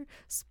year,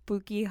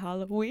 spooky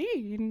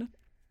Halloween.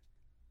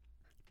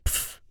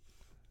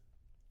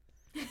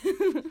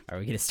 Are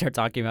we going to start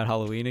talking about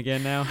Halloween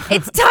again now?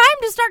 It's time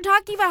to start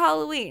talking about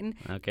Halloween.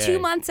 Okay. 2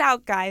 months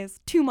out, guys.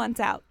 2 months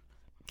out.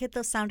 Get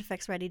those sound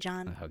effects ready,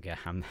 John. Okay,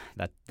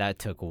 that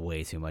took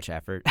way too much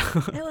effort.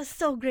 It was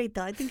so great,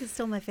 though. I think it's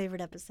still my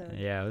favorite episode.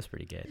 Yeah, it was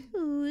pretty good.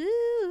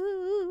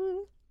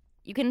 Ooh.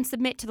 You can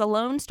submit to the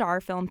Lone Star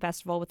Film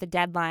Festival with a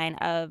deadline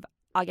of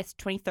August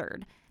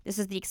 23rd. This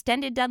is the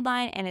extended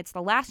deadline, and it's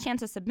the last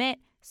chance to submit,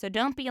 so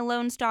don't be a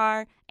Lone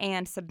Star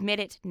and submit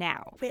it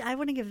now. Wait, I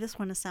want to give this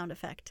one a sound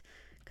effect.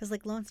 Because,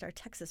 like, Lone Star,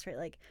 Texas, right?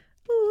 Like,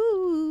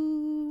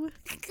 ooh.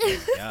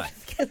 Yeah.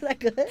 Is that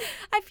good?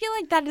 I feel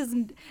like that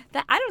isn't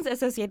that. I don't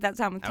associate that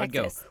sound with I would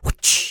go. Texas.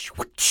 Whoosh,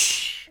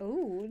 whoosh.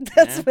 Ooh,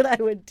 that's Yeah. what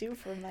I would do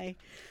for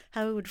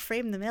how I would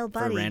frame the male For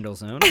body.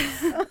 Randall's own.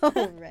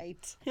 Oh,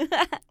 right.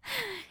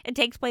 It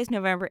takes place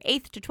November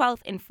 8th to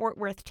 12th in Fort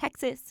Worth,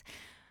 Texas.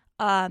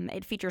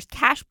 It features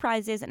cash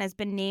prizes and has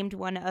been named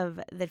one of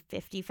the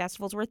 50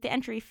 festivals worth the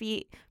entry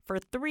fee for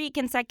 3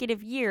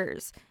 consecutive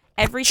years.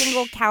 Every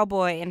single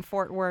cowboy in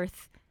Fort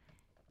Worth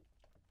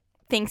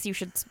thinks you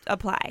should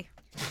apply.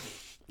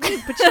 Wait,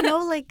 but you know,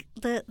 like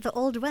the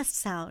Old West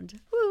sound.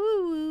 Woo,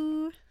 woo,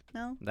 woo.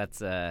 No? That's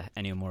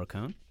Ennio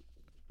Morricone.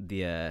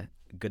 The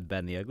Good, Bad,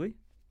 and the Ugly.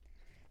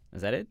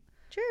 Is that it?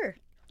 Sure.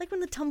 Like when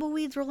the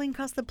tumbleweeds rolling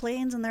across the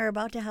plains and they're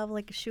about to have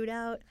like a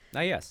shootout. Oh,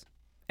 yes.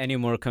 Ennio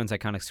Morricone's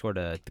iconic score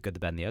to The Good, the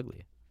Bad, and the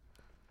Ugly.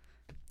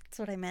 That's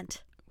what I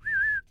meant.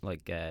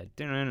 Like, Yeah.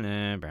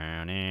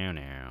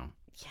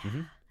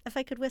 Mhm. If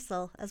I could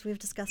whistle, as we've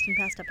discussed in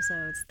past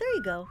episodes. There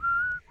you go.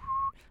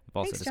 I've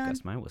also Thanks, John.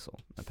 discussed my whistle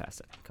in the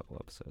past couple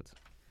episodes.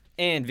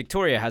 And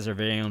Victoria has her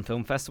very own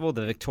film festival.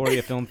 The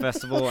Victoria Film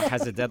Festival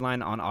has a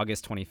deadline on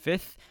August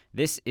 25th.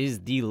 This is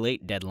the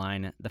late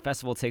deadline. The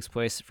festival takes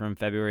place from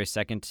February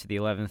 2nd to the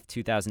 11th,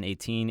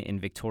 2018 in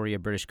Victoria,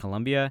 British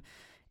Columbia.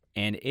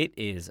 And it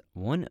is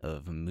one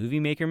of Movie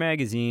Maker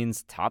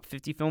Magazine's top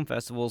 50 film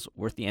festivals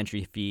worth the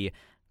entry fee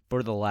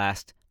for the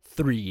last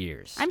 3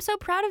 years. I'm so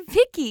proud of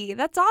Vicky.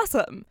 That's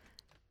awesome.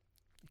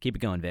 Keep it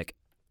going, Vic.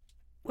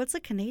 What's a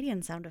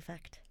Canadian sound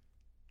effect?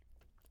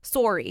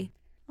 Sorry.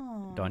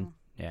 Oh. Done.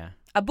 Yeah.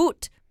 A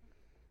boot.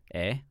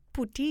 Eh?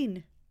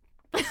 Poutine.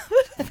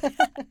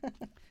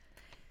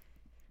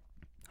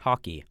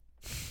 Hockey.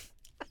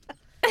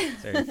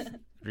 They're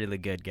really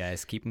good,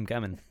 guys. Keep them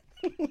coming.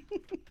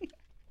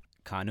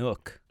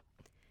 Canuck.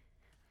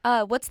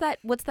 What's that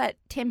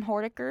Tim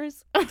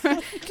Hortons?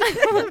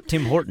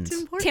 Tim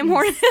Hortons. Tim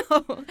Hortons.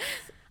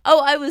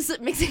 Oh, I was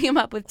mixing him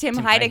up with Tim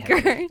Tim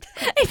Heidecker.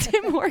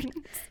 Tim Hortons.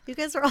 You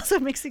guys are also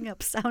mixing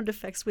up sound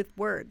effects with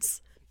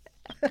words.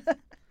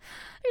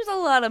 There's a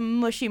lot of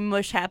mushy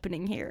mush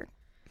happening here.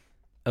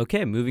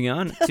 Okay, moving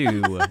on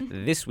to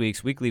this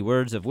week's Weekly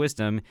Words of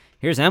Wisdom.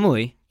 Here's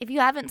Emily. If you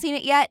haven't seen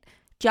it yet,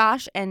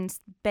 Josh and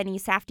Benny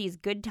Safdie's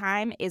Good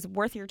Time is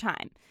worth your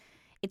time.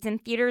 It's in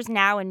theaters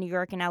now in New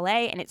York and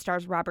LA, and it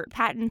stars Robert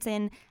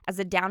Pattinson as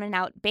a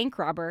down-and-out bank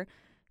robber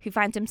who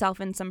finds himself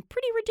in some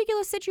pretty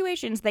ridiculous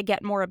situations that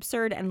get more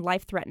absurd and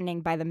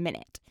life-threatening by the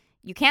minute.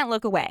 You can't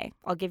look away,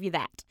 I'll give you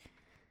that.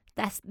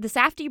 The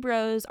Safdie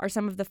Bros are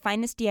some of the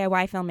finest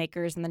DIY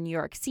filmmakers in the New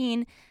York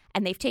scene,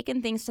 and they've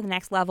taken things to the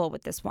next level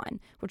with this one,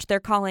 which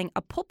they're calling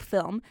a pulp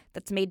film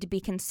that's made to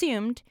be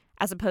consumed,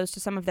 as opposed to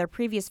some of their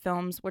previous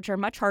films, which are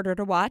much harder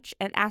to watch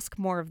and ask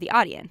more of the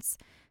audience,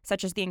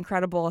 such as the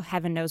incredible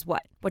Heaven Knows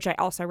What, which I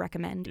also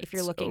recommend if you're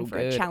It's looking so for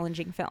a good.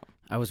 challenging film.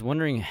 I was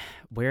wondering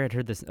where I'd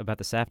heard this about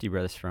the Safdie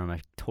brothers from. I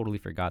totally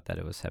forgot that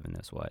it was Heaven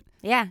Knows What.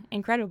 Yeah,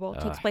 incredible.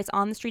 It takes Ugh. place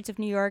on the streets of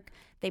New York.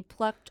 They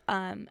plucked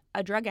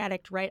a drug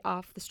addict right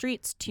off the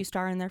streets to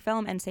star in their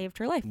film and saved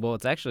her life. Well,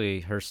 it's actually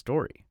her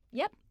story.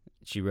 Yep.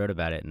 She wrote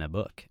about it in a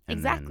book. And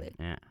Exactly.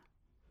 Then, yeah.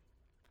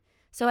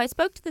 So I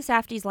spoke to the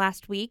Safdies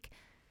last week,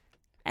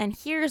 and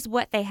here's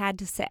what they had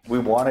to say. We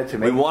wanted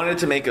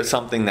to make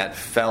something that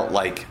felt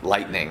like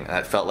lightning,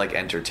 that felt like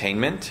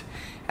entertainment,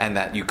 and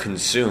that you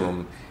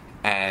consume.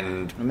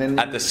 And then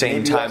at the same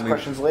maybe you time, ask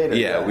questions later,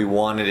 yeah. we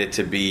wanted it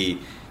to be.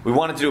 We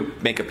wanted to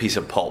make a piece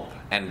of pulp,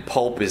 and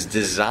pulp is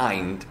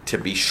designed to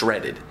be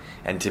shredded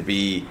and to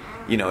be,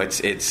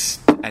 it's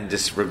and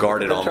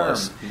disregarded The term.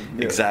 almost.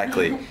 Yeah.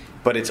 Exactly.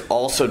 But it's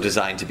also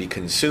designed to be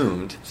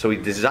consumed. So we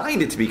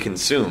designed it to be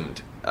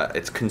consumed.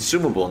 It's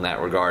consumable in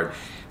that regard.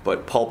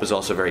 But pulp is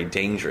also very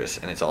dangerous,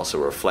 and it's also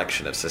a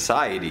reflection of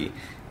society.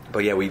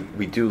 But yeah, we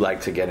do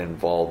like to get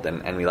involved,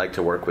 and we like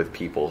to work with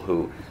people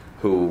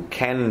who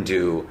can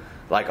do,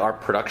 like our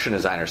production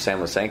designer, Sam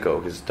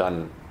Lysenko, who's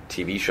done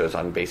TV shows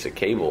on basic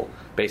cable,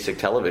 basic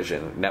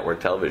television, network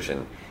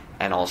television,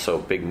 and also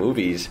big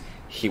movies.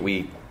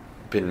 We've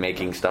been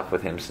making stuff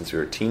with him since we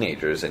were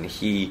teenagers, and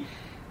he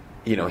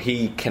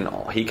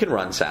can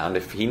run sound.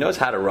 If he knows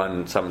how to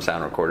run some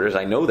sound recorders,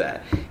 I know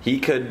that. He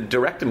could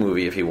direct a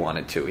movie if he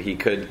wanted to. He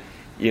could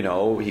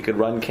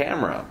run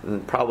camera.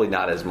 Probably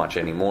not as much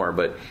anymore,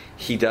 but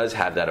he does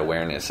have that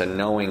awareness, and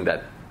knowing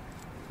that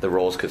the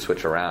roles could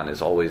switch around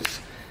is always,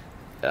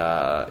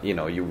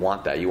 you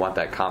want that. You want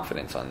that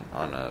confidence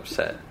on a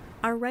set.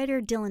 Our writer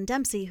Dylan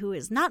Dempsey, who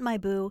is not my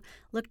boo,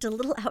 looked a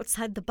little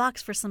outside the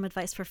box for some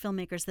advice for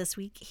filmmakers this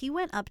week. He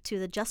went up to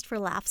the Just for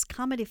Laughs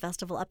Comedy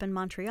Festival up in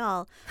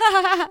Montreal,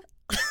 God.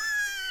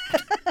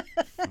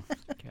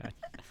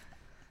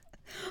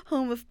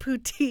 home of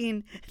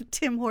poutine and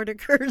Tim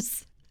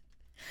Hortons.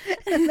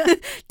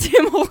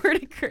 Tim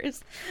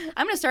Hortons.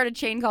 I'm going to start a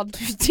chain called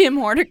Tim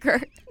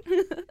Hortons.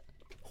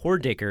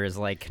 Hordicker is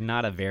like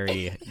not a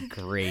very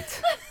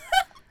great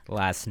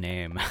last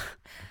name.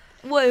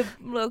 Well,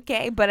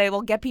 okay, but it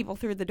will get people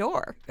through the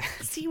door.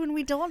 See, when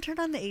we don't turn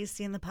on the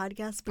AC in the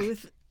podcast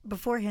booth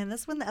beforehand,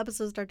 that's when the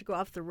episodes start to go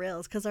off the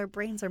rails because our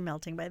brains are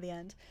melting by the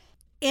end.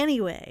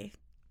 Anyway,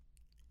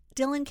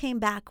 Dylan came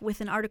back with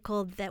an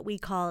article that we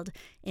called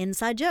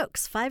Inside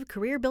Jokes, 5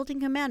 Career-Building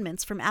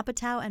Commandments from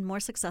Apatow and More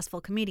Successful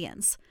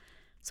Comedians.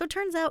 So it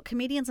turns out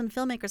comedians and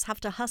filmmakers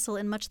have to hustle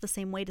in much the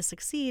same way to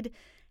succeed,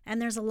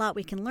 and there's a lot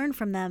we can learn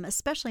from them,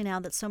 especially now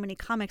that so many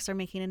comics are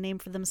making a name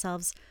for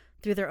themselves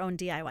through their own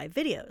DIY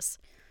videos.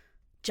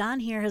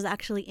 John here has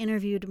actually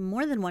interviewed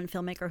more than one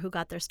filmmaker who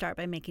got their start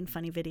by making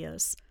funny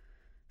videos.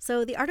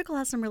 So the article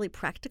has some really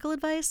practical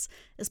advice,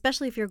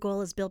 especially if your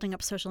goal is building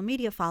up social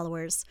media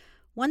followers.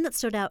 One that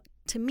stood out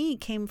to me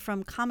came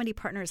from comedy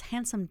partners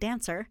Handsome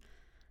Dancer.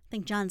 I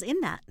think John's in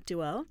that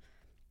duo.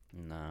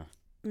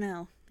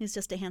 No, he's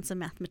just a handsome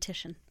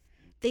mathematician.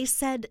 They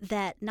said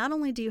that not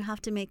only do you have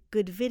to make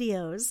good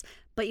videos,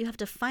 but you have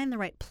to find the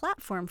right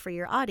platform for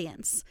your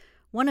audience.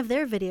 One of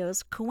their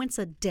videos,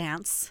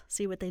 Coincidence,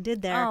 see what they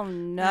did there? Oh,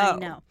 no. I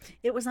know.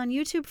 It was on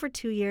YouTube for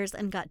 2 years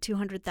and got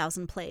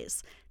 200,000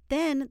 plays.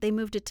 Then they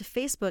moved it to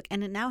Facebook,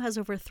 and it now has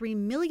over 3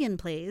 million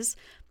plays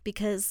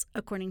because,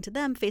 according to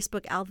them,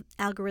 Facebook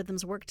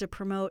algorithms work to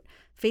promote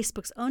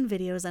Facebook's own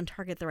videos and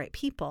target the right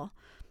people.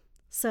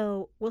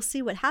 So we'll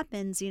see what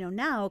happens,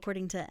 now,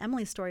 according to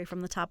Emily's story from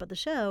the top of the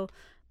show.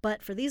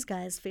 But for these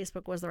guys,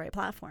 Facebook was the right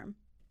platform.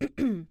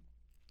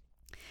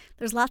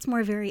 There's lots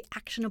more very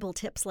actionable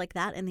tips like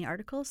that in the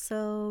article,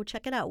 so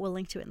check it out. We'll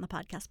link to it in the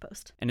podcast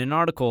post. And an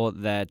article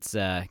that's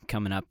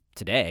coming up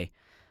today,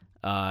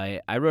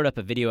 I wrote up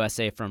a video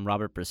essay from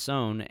Robert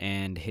Bresson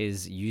and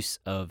his use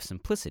of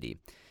simplicity.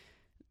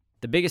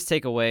 The biggest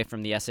takeaway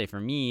from the essay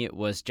for me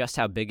was just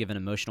how big of an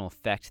emotional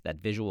effect that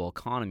visual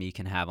economy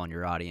can have on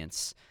your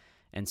audience.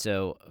 And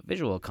so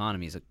visual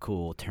economy is a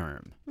cool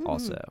term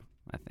also,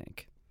 I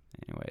think.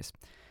 Anyways,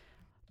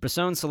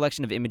 Bresson's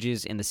selection of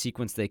images and the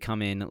sequence they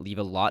come in leave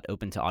a lot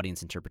open to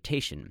audience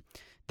interpretation.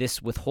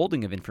 This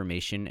withholding of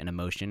information and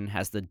emotion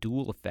has the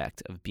dual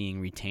effect of being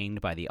retained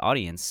by the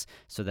audience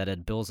so that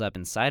it builds up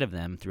inside of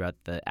them throughout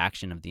the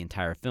action of the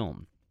entire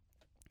film.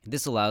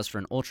 This allows for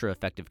an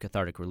ultra-effective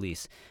cathartic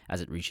release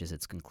as it reaches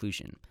its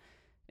conclusion.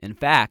 In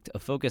fact, a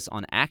focus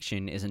on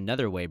action is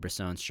another way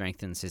Bresson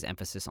strengthens his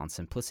emphasis on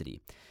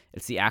simplicity.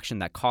 It's the action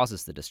that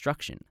causes the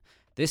destruction.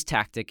 This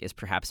tactic is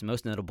perhaps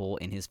most notable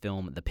in his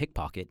film The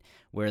Pickpocket,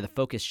 where the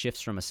focus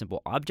shifts from a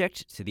simple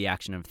object to the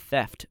action of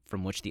theft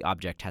from which the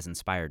object has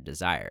inspired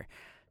desire.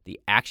 The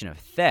action of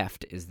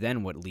theft is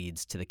then what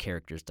leads to the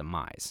character's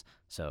demise.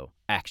 So,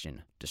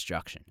 action,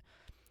 destruction.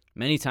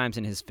 Many times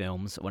in his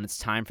films, when it's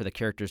time for the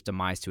character's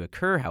demise to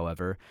occur,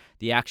 however,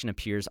 the action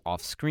appears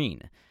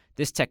off-screen.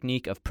 This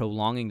technique of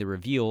prolonging the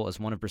reveal is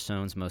one of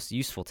Bresson's most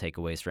useful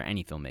takeaways for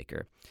any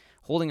filmmaker.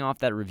 Holding off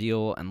that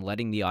reveal and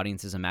letting the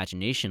audience's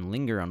imagination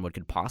linger on what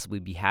could possibly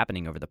be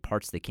happening over the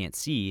parts they can't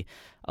see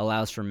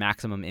allows for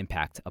maximum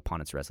impact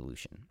upon its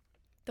resolution.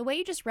 The way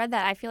you just read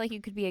that, I feel like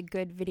you could be a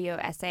good video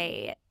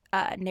essay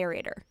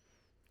narrator.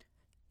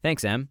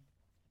 Thanks, Em.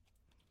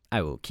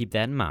 I will keep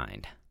that in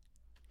mind.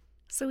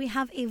 So we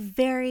have a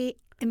very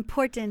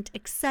important,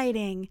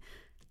 exciting...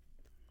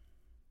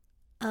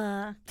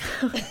 Oh,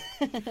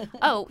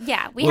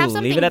 yeah. We We'll have leave it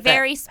something at that.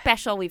 very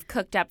special we've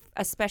cooked up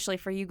especially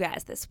for you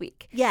guys this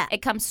week. Yeah.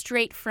 It comes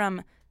straight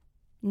from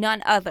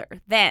none other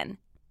than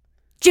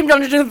Jim.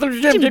 I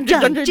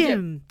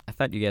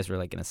thought you guys were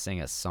going to sing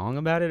a song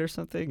about it or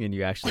something, and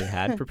you actually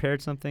had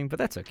prepared something, but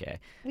that's okay.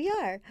 We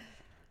are.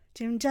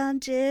 Jim John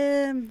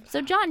Jim.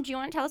 So, John, do you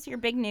want to tell us your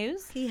big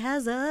news? He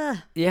has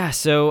a Yeah,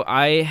 so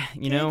I,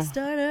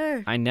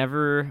 Kickstarter. I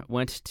never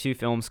went to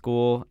film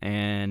school,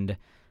 and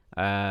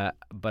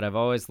but I've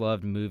always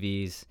loved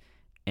movies.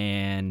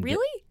 And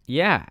Really?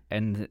 Yeah,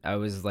 and I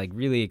was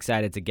really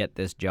excited to get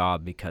this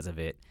job because of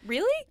it.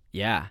 Really?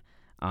 Yeah.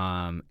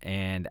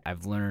 And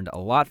I've learned a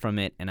lot from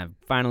it, and I've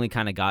finally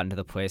kind of gotten to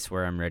the place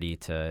where I'm ready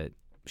to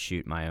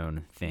shoot my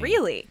own thing.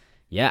 Really?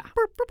 Yeah.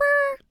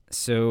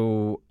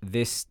 So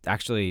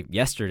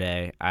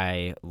yesterday,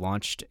 I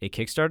launched a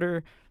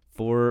Kickstarter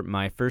for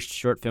my first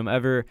short film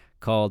ever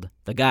called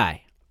The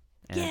Guy.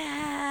 And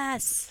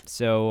Yes.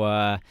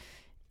 So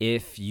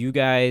if you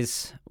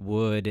guys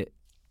would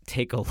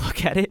take a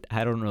look at it,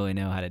 I don't really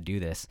know how to do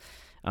this.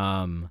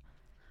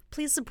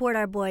 Please support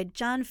our boy,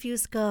 John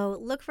Fusco.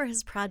 Look for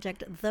his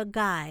project, The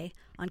Guy,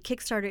 on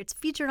Kickstarter. It's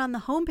featured on the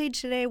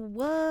homepage today.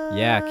 What?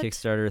 Yeah,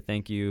 Kickstarter,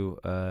 thank you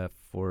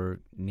for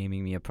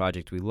naming me a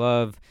project we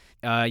love.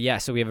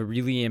 So we have a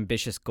really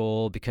ambitious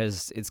goal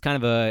because it's kind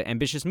of an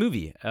ambitious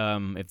movie.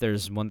 If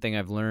there's one thing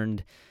I've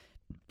learned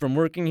from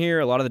working here,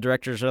 a lot of the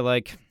directors are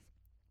like,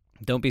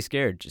 don't be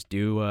scared. Just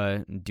do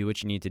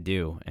what you need to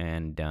do.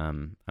 And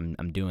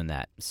I'm doing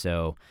that.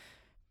 So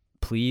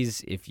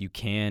please, if you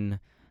can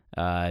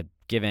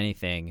give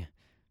anything,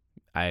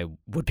 I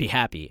would be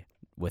happy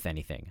with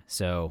anything.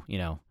 So,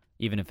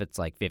 even if it's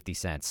 50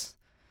 cents,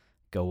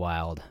 go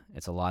wild.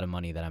 It's a lot of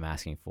money that I'm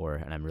asking for,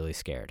 and I'm really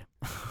scared.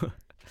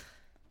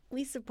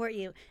 We support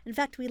you. In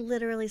fact, we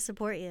literally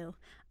support you.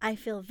 I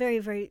feel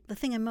very, the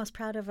thing I'm most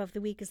proud of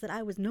the week is that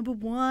I was number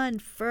one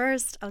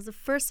first. I was the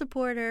first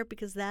supporter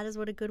because that is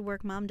what a good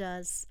work mom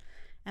does.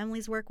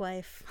 Emily's work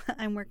wife.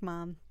 I'm work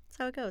mom. That's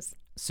how it goes.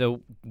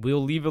 So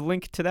we'll leave a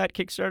link to that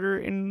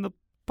Kickstarter in the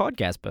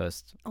podcast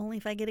post. Only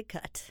if I get it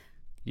cut.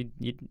 You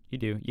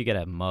do. You get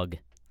a mug.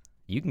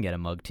 You can get a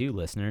mug too,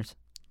 listeners.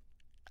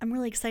 I'm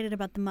really excited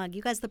about the mug.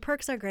 You guys, the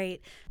perks are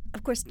great.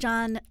 Of course,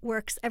 John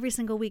works every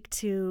single week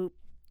to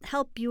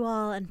help you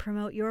all and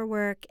promote your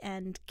work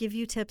and give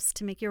you tips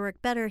to make your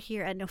work better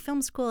here at No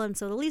Film School. And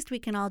so the least we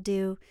can all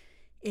do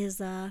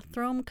is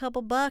throw him a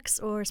couple bucks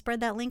or spread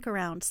that link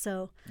around.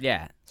 So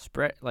yeah,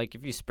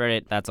 if you spread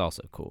it, that's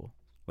also cool.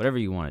 Whatever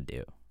you want to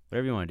do.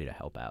 Whatever you want to do to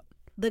help out.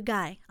 The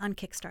Guy on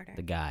Kickstarter.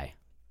 The Guy.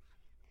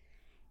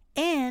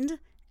 And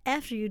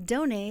after you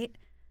donate,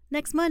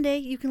 next Monday,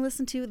 you can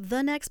listen to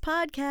the next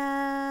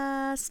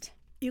podcast.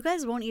 You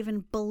guys won't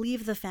even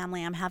believe the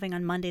family I'm having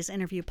on Monday's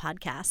interview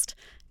podcast.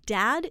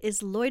 Dad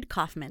is Lloyd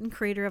Kaufman,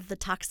 creator of The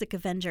Toxic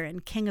Avenger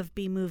and King of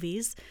B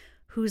movies,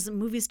 whose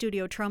movie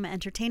studio Trauma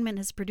Entertainment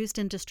has produced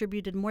and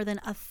distributed more than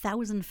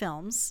 1,000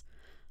 films.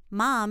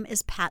 Mom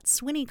is Pat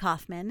Swinney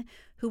Kaufman,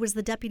 who was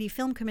the deputy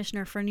film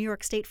commissioner for New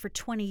York State for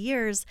 20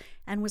 years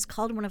and was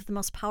called one of the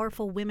most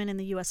powerful women in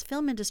the U.S.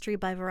 film industry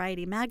by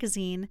Variety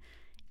magazine.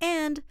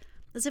 And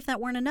as if that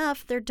weren't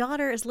enough, their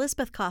daughter is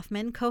Lisbeth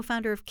Kaufman,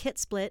 co-founder of Kit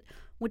Split,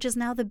 which is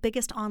now the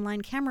biggest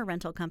online camera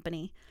rental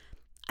company.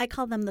 I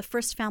call them the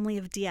first family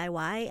of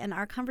DIY, and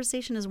our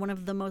conversation is one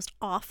of the most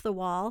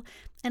off-the-wall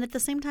and at the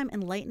same time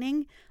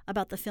enlightening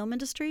about the film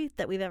industry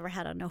that we've ever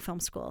had on No Film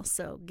School.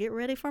 So get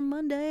ready for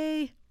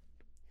Monday.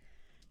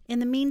 In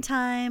the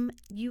meantime,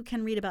 you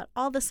can read about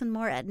all this and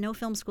more at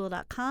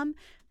nofilmschool.com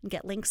and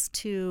get links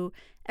to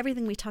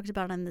everything we talked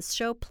about on this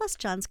show, plus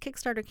John's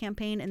Kickstarter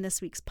campaign in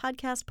this week's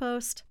podcast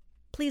post.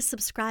 Please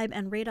subscribe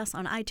and rate us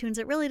on iTunes.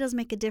 It really does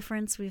make a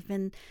difference. We've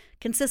been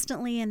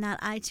consistently in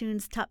that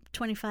iTunes top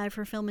 25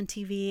 for film and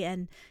TV,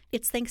 and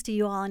it's thanks to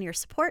you all and your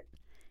support.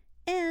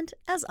 And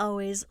as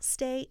always,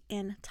 stay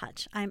in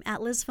touch. I'm at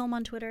LizFilm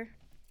on Twitter.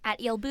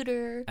 At Eel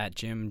Booter. At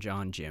Jim.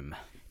 John,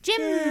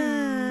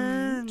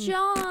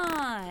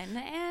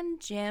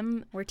 and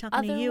Jim. We're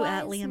talking to you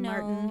at Liam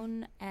Martin.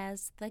 Known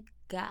as The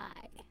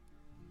Guy.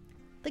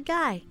 The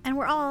Guy. And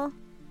we're all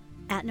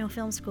at No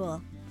Film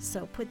School.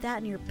 So put that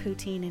in your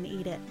poutine and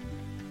eat it.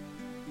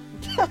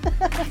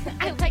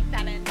 I like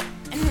that end.